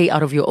what you pay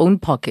out of your own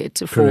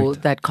pocket for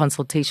Correct. that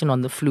consultation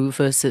on the flu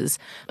versus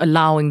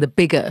allowing the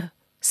bigger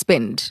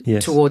spend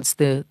towards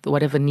the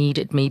whatever need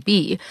it may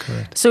be.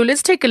 Correct. So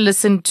let's take a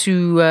listen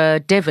to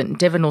Devin.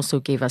 Devin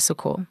also gave us a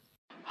call.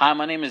 Hi,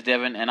 my name is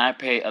Devin, and I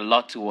pay a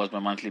lot towards my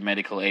monthly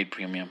medical aid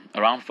premium,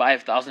 around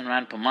 5,000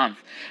 Rand per month.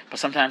 But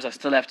sometimes I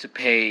still have to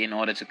pay in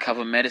order to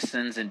cover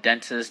medicines and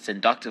dentists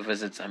and doctor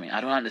visits. I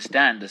don't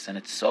understand this, and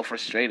it's so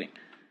frustrating.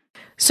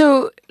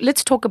 So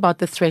let's talk about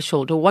the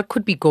threshold, or what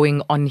could be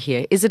going on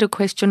here. Is it a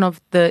question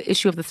of the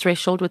issue of the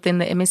threshold within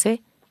the MSA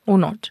or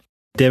not?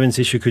 Devin's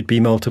issue could be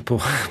multiple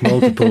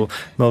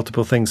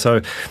things. So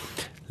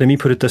Let me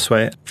put it this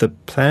way. The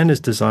plan is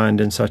designed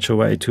in such a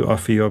way to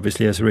offer you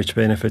obviously as rich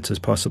benefits as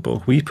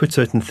possible. We put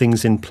certain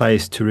things in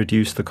place to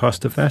reduce the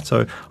cost of that.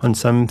 So on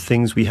some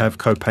things we have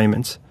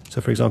co-payments.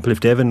 So for example, if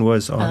Devin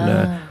was on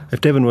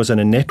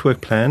a network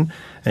plan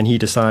and he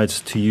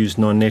decides to use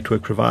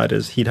non-network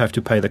providers, he'd have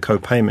to pay the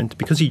co-payment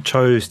because he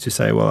chose to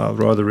say, well, I'll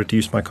rather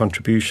reduce my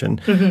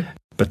contribution.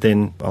 But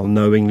then I'll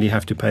knowingly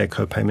have to pay a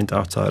co-payment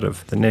outside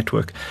of the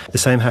network. The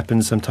same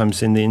happens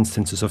sometimes in the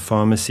instances of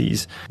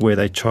pharmacies where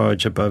they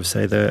charge above,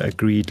 say, the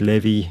agreed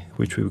levy,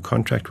 which we would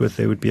contract with.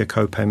 There would be a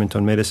co-payment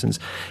on medicines.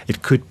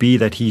 It could be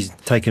that he's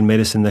taken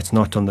medicine that's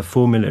not on the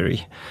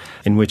formulary,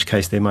 in which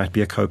case there might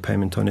be a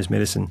co-payment on his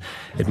medicine.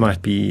 It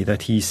might be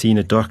that he's seen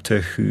a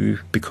doctor who,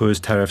 because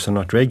tariffs are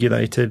not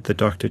regulated, the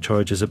doctor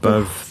charges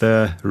above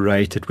the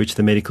rate at which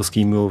the medical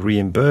scheme will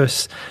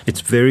reimburse.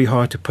 It's very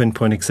hard to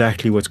pinpoint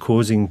exactly what's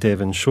causing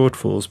Devon's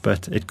shortfalls,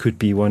 but it could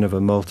be one of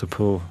a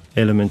multiple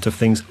element of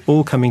things,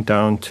 all coming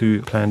down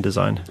to plan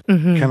design.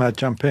 Can I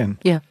jump in?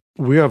 Yeah.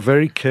 We are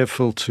very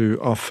careful to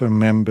offer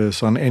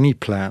members on any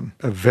plan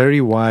a very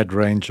wide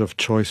range of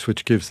choice,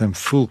 which gives them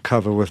full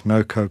cover with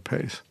no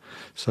co-pays.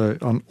 So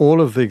on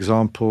all of the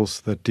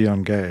examples that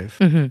Dion gave,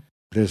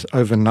 there's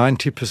over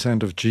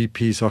 90% of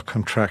GPs are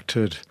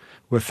contracted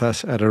with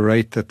us at a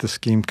rate that the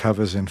scheme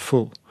covers in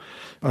full.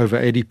 Over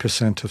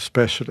 80% of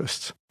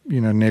specialists,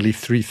 nearly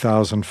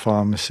 3,000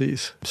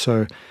 pharmacies.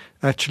 So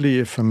actually,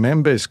 if a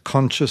member is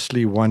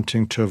consciously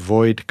wanting to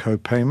avoid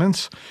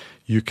co-payments,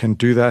 you can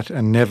do that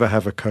and never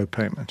have a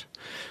co-payment.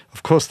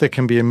 Of course, there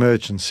can be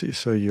emergencies.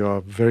 So you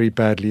are very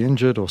badly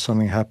injured or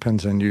something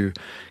happens and you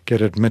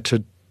get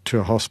admitted to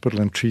a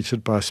hospital and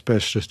treated by a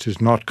specialist who's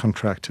not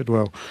contracted.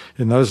 Well,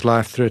 in those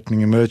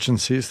life-threatening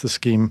emergencies, the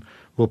scheme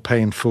will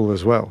pay in full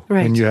as well,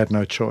 when you had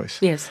no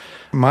choice. Yes.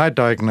 My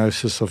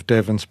diagnosis of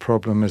Devon's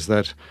problem is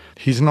that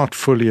he's not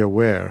fully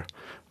aware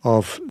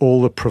of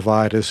all the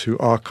providers who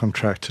are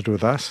contracted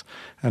with us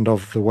and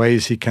of the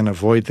ways he can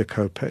avoid the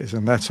co-pays,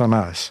 and that's on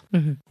us.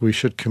 We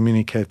should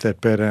communicate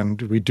that better,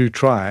 and we do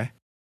try.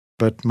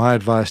 But my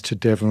advice to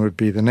Devon would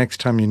be the next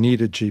time you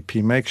need a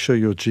GP, make sure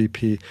your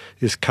GP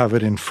is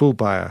covered in full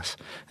by us.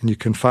 And you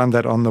can find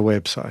that on the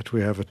website.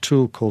 We have a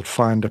tool called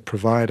Find a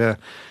Provider,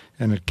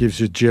 and it gives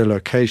you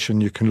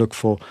geolocation. You can look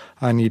for,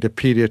 I need a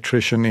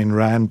pediatrician in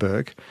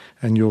Randburg,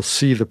 and you'll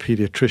see the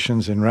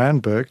pediatricians in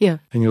Randburg,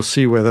 and you'll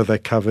see whether they're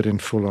covered in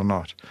full or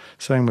not.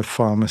 Same with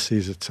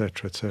pharmacies,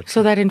 etc., etc.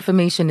 So that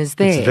information is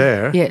there. It's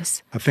there.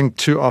 Yes. I think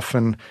too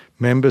often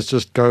members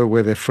just go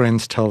where their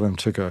friends tell them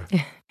to go.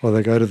 Or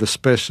they go to the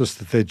specialist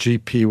that their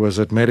GP was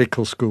at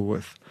medical school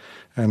with,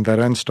 and they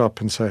don't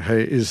stop and say,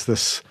 hey, is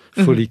this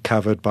fully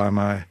covered by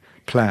my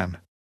plan?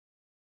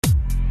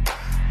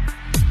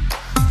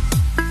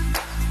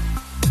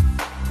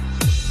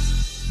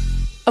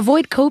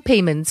 Avoid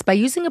co-payments by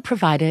using a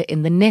provider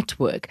in the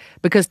network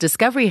because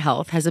Discovery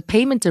Health has a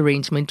payment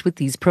arrangement with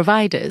these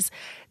providers.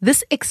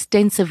 This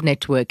extensive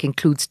network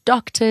includes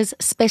doctors,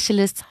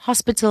 specialists,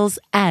 hospitals,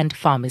 and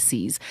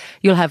pharmacies.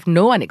 You'll have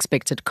no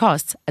unexpected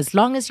costs as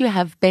long as you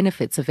have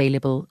benefits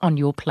available on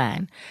your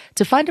plan.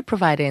 To find a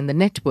provider in the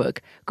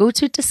network, go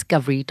to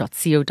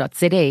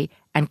discovery.co.za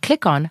and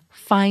click on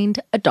Find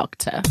a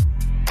Doctor.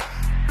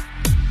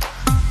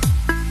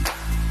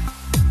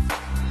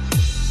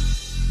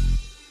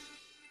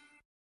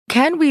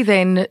 Can we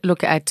then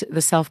look at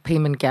the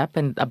self-payment gap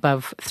and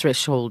above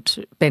threshold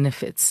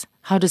benefits?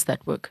 How does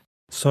that work?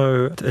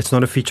 So it's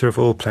not a feature of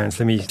all plans.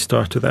 Let me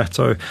start with that.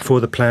 So for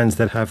the plans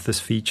that have this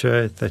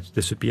feature, that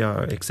this would be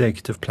our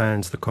executive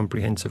plans, the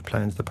comprehensive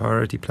plans, the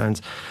priority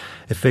plans.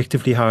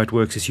 Effectively how it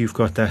works is you've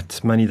got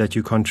that money that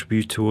you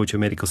contribute towards your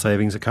medical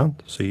savings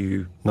account. So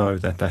you know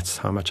that that's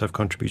how much I've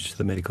contributed to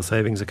the medical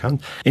savings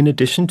account. In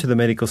addition to the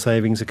medical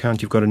savings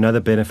account, you've got another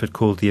benefit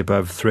called the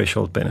above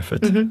threshold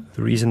benefit. The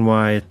reason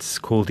why it's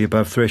called the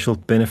above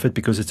threshold benefit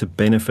because it's a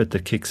benefit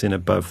that kicks in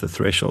above the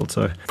threshold.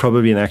 So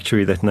probably an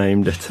actuary that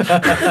named it.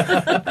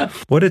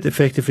 What it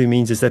effectively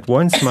means is that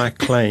once my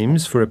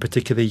claims for a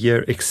particular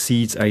year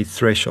exceeds a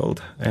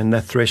threshold, and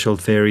that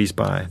threshold varies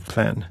by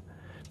plan,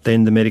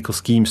 then the medical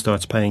scheme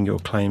starts paying your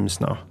claims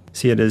now.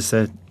 See it as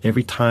that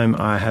every time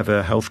I have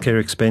a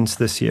healthcare expense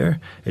this year,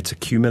 it's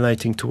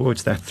accumulating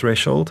towards that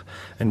threshold.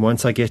 And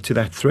once I get to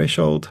that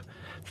threshold,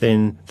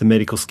 then the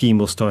medical scheme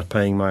will start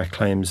paying my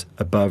claims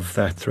above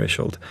that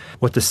threshold.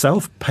 What the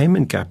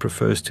self-payment gap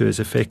refers to is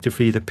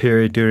effectively the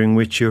period during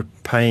which you're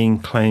paying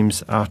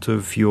claims out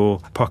of your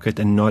pocket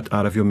and not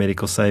out of your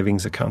medical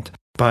savings account.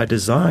 By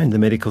design, the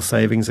medical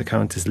savings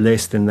account is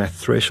less than that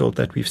threshold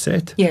that we've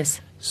set. Yes.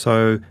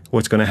 So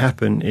what's going to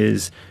happen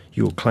is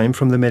you'll claim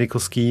from the medical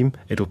scheme.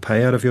 It'll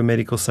pay out of your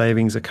medical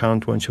savings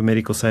account. Once your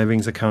medical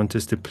savings account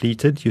is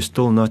depleted, you're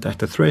still not at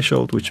the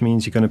threshold, which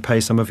means you're going to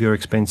pay some of your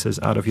expenses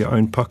out of your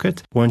own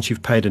pocket. Once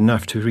you've paid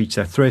enough to reach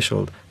that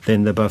threshold,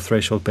 then the above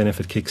threshold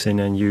benefit kicks in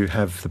and you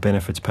have the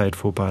benefits paid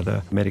for by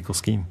the medical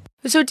scheme.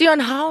 So, Dion,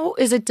 how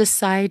is it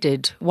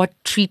decided what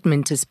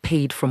treatment is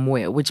paid from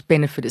where, which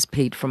benefit is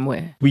paid from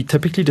where? We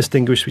typically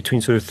distinguish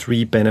between sort of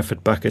 3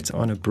 benefit buckets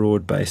on a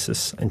broad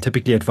basis, and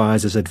typically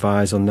advisors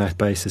advise on that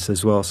basis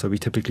as well. So we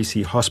typically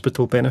see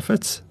hospital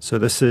benefits. So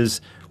this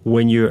is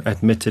when you're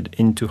admitted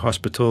into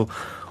hospital,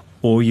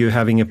 or you're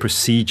having a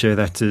procedure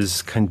that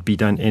can be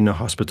done in a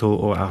hospital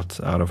or out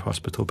of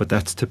hospital, but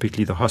that's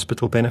typically the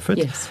hospital benefit.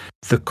 Yes.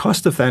 The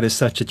cost of that is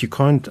such that you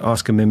can't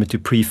ask a member to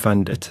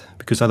pre-fund it,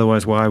 because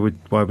otherwise why would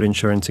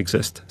insurance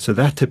exist? So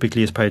that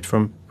typically is paid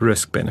from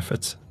risk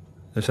benefits.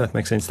 If that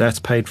makes sense, that's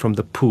paid from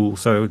the pool.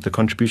 So the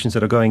contributions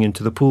that are going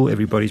into the pool,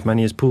 everybody's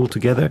money is pooled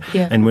together.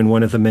 Yeah. And when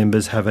one of the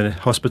members have a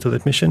hospital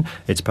admission,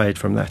 it's paid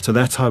from that. So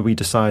that's how we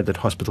decide that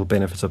hospital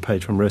benefits are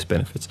paid from risk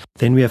benefits.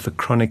 Then we have the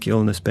chronic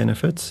illness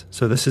benefits.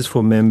 So this is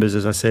for members,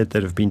 as I said,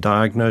 that have been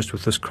diagnosed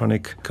with this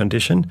chronic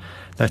condition.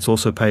 That's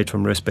also paid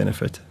from risk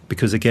benefit,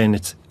 because again,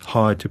 it's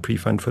hard to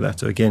pre-fund for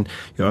that. So again,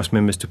 you ask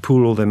members to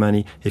pool all their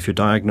money. If you're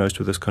diagnosed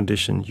with this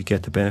condition, you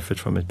get the benefit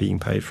from it being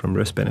paid from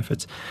risk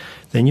benefits.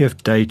 Then you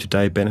have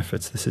day-to-day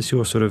benefits. This is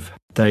your sort of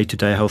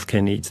day-to-day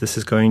healthcare needs. This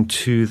is going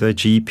to the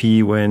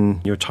GP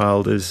when your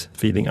child is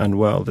feeling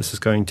unwell. This is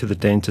going to the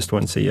dentist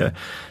once a year.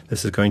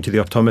 This is going to the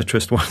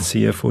optometrist once a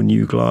year for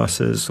new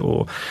glasses.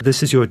 Or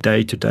this is your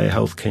day-to-day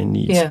healthcare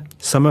needs. Yeah.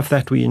 Some of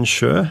that we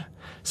insure,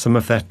 some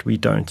of that we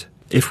don't.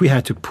 If we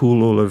had to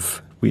pool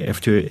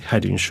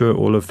had to insure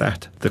all of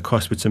that, the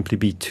cost would simply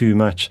be too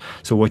much.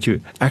 So what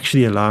you're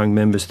actually allowing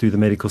members through the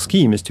medical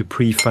scheme is to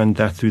pre-fund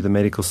that through the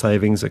medical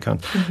savings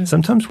account. Mm-hmm.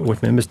 Sometimes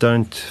what members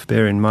don't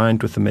bear in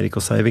mind with the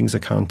medical savings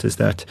account is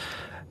that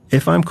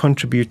if I'm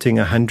contributing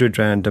 100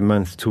 Rand a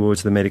month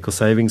towards the medical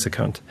savings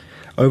account,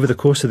 over the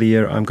course of the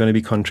year, I'm going to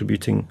be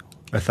contributing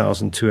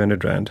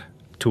 1,200 Rand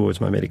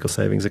towards my medical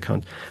savings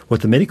account.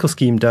 What the medical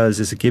scheme does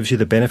is it gives you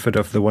the benefit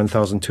of the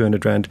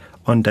 1,200 Rand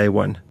on day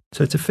one.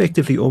 So it's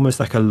effectively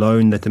almost like a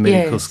loan that the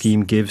medical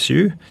scheme gives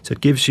you. So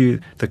it gives you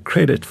the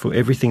credit for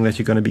everything that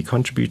you're going to be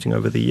contributing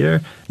over the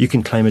year. You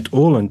can claim it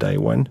all on day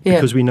one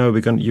because we know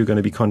you're going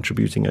to be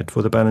contributing it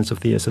for the balance of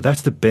the year. So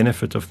that's the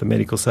benefit of the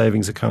medical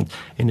savings account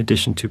in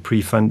addition to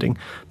pre-funding.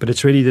 But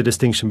it's really the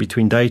distinction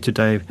between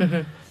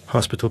day-to-day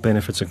hospital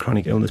benefits and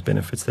chronic illness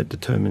benefits that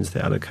determines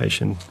the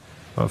allocation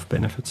of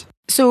benefits.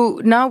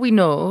 So now we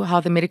know how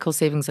the medical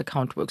savings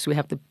account works. We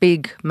have the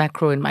big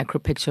macro and micro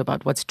picture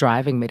about what's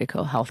driving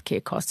medical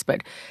healthcare costs.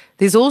 But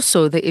there's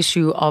also the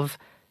issue of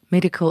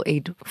medical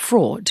aid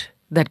fraud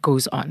that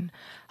goes on.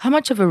 How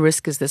much of a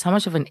risk is this? How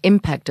much of an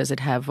impact does it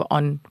have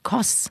on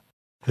costs?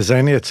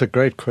 Zania, it's a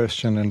great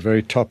question and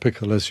very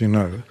topical, as you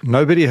know.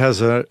 Nobody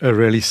has a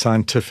really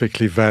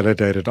scientifically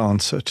validated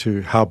answer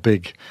to how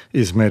big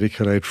is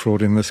medical aid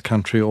fraud in this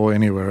country or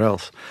anywhere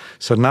else.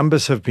 So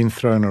numbers have been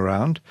thrown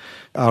around.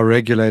 Our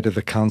regulator,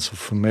 the Council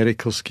for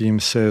Medical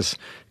Schemes, says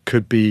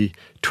could be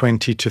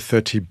 20 to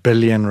 30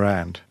 billion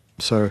Rand.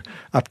 So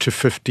up to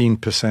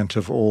 15%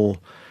 of all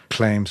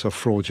claims are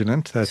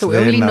fraudulent. That's so we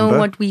their only number. know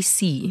what we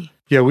see.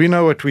 Yeah, we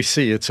know what we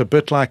see. It's a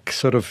bit like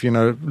sort of,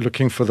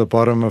 looking for the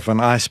bottom of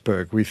an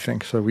iceberg, we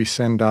think. So we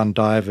send down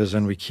divers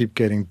and we keep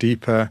getting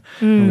deeper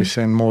and we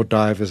send more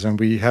divers and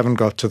we haven't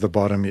got to the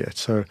bottom yet.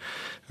 So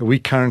we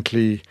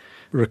currently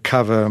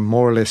recover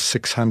more or less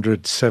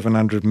 600,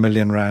 700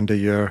 million Rand a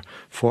year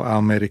for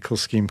our medical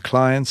scheme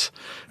clients.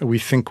 We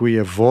think we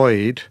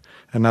avoid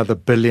another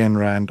billion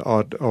Rand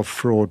odd of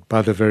fraud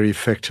by the very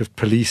effective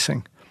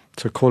policing.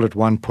 So call it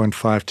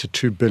 1.5 to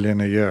 2 billion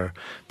a year.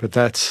 But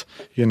that's,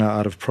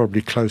 out of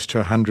probably close to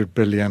 100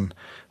 billion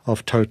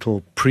of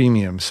total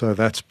premium. So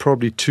that's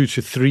probably 2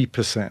 to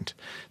 3%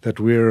 that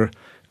we're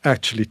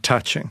actually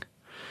touching.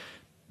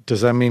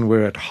 Does that mean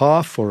we're at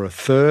half or a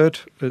third?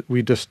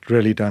 We just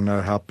really don't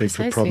know how big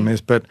the problem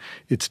is, but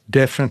it's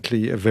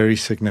definitely a very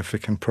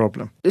significant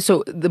problem.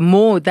 So the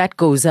more that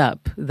goes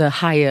up, the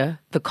higher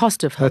the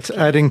cost of healthcare. That's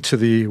adding to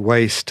the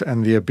waste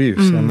and the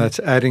abuse, and that's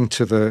adding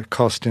to the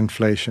cost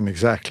inflation,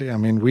 exactly. I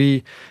mean,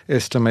 we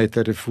estimate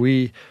that if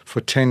we,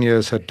 for 10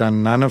 years, had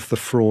done none of the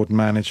fraud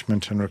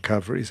management and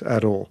recoveries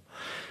at all,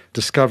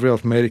 Discovery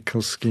Health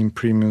medical scheme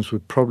premiums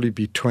would probably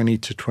be 20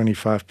 to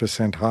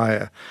 25%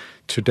 higher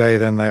today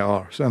than they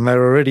are. And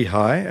they're already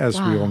high,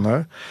 as we all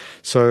know.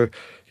 So,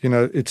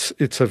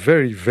 it's a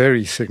very,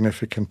 very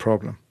significant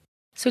problem.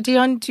 So,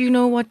 Dion, do you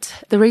know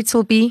what the rates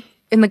will be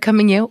in the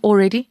coming year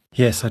already?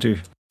 Yes, I do.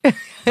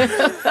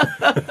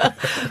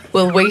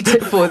 We'll wait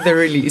for the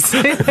release.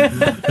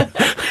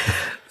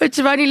 But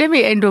Giovanni, let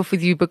me end off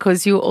with you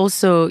because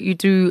you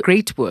do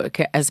great work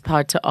as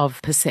part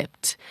of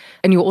Percept.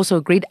 And you're also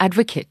a great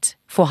advocate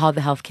for how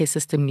the healthcare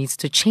system needs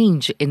to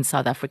change in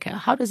South Africa.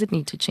 How does it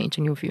need to change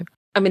in your view?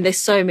 I mean, there's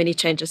so many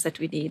changes that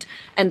we need.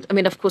 And I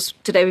mean, of course,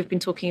 today we've been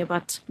talking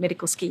about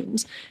medical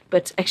schemes,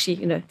 but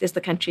actually, there's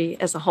the country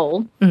as a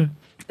whole.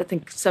 I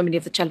think so many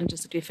of the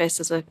challenges that we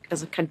face as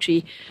a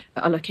country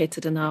are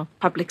located in our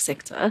public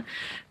sector.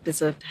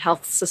 There's a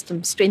health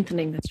system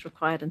strengthening that's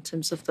required in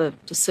terms of the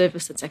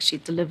service that's actually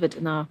delivered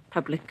in our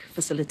public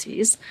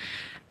facilities.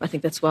 I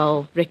think that's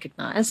well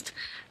recognized.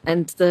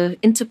 And the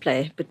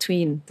interplay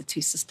between the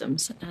two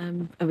systems.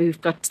 And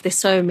there's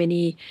so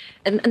many,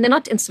 and they're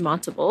not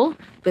insurmountable,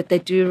 but they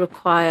do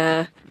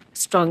require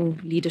strong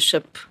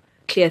leadership,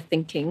 clear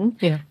thinking,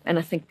 and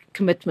I think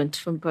commitment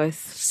from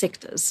both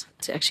sectors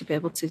to actually be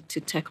able to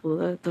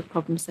tackle the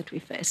problems that we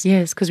face.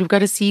 Yes, because we've got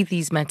to see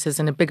these matters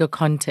in a bigger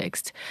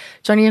context.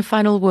 Johnny, a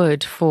final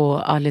word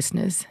for our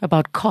listeners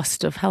about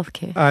cost of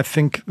healthcare. I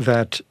think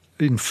that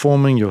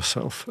informing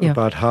yourself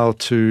about how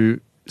to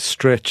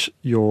stretch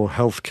your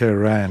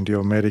healthcare rand,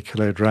 your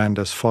medical aid rand,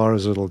 as far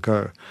as it'll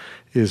go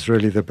is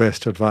really the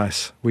best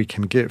advice we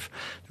can give.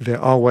 There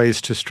are ways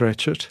to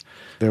stretch it.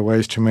 There are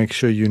ways to make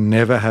sure you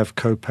never have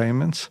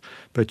co-payments,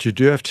 but you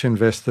do have to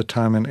invest the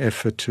time and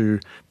effort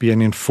to be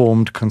an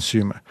informed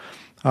consumer.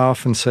 I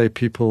often say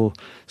people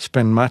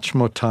spend much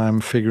more time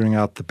figuring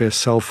out the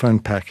best cell phone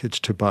package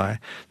to buy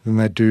than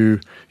they do,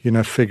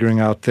 figuring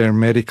out their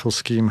medical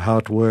scheme, how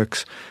it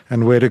works,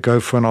 and where to go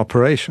for an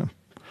operation.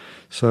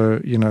 So,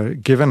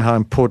 given how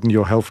important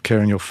your healthcare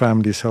and your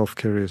family's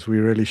healthcare is, we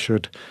really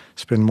should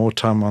spend more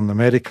time on the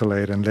medical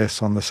aid and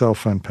less on the cell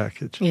phone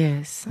package.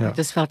 Yes, I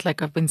just felt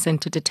like I've been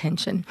sent to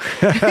detention.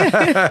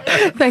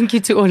 Thank you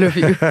to all of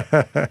you.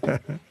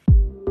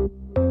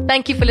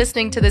 Thank you for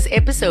listening to this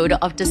episode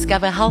of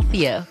Discover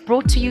Healthier,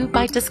 brought to you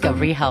by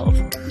Discovery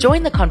Health.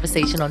 Join the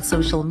conversation on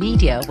social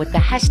media with the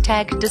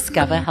hashtag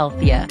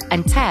 #DiscoverHealthier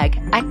and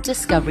tag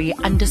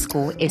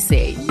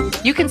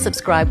 @Discovery_SA. You can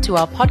subscribe to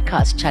our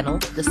podcast channel,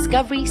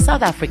 Discovery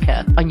South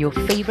Africa, on your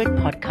favorite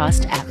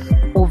podcast app,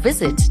 or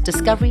visit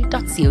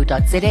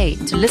discovery.co.za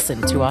to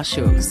listen to our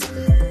shows.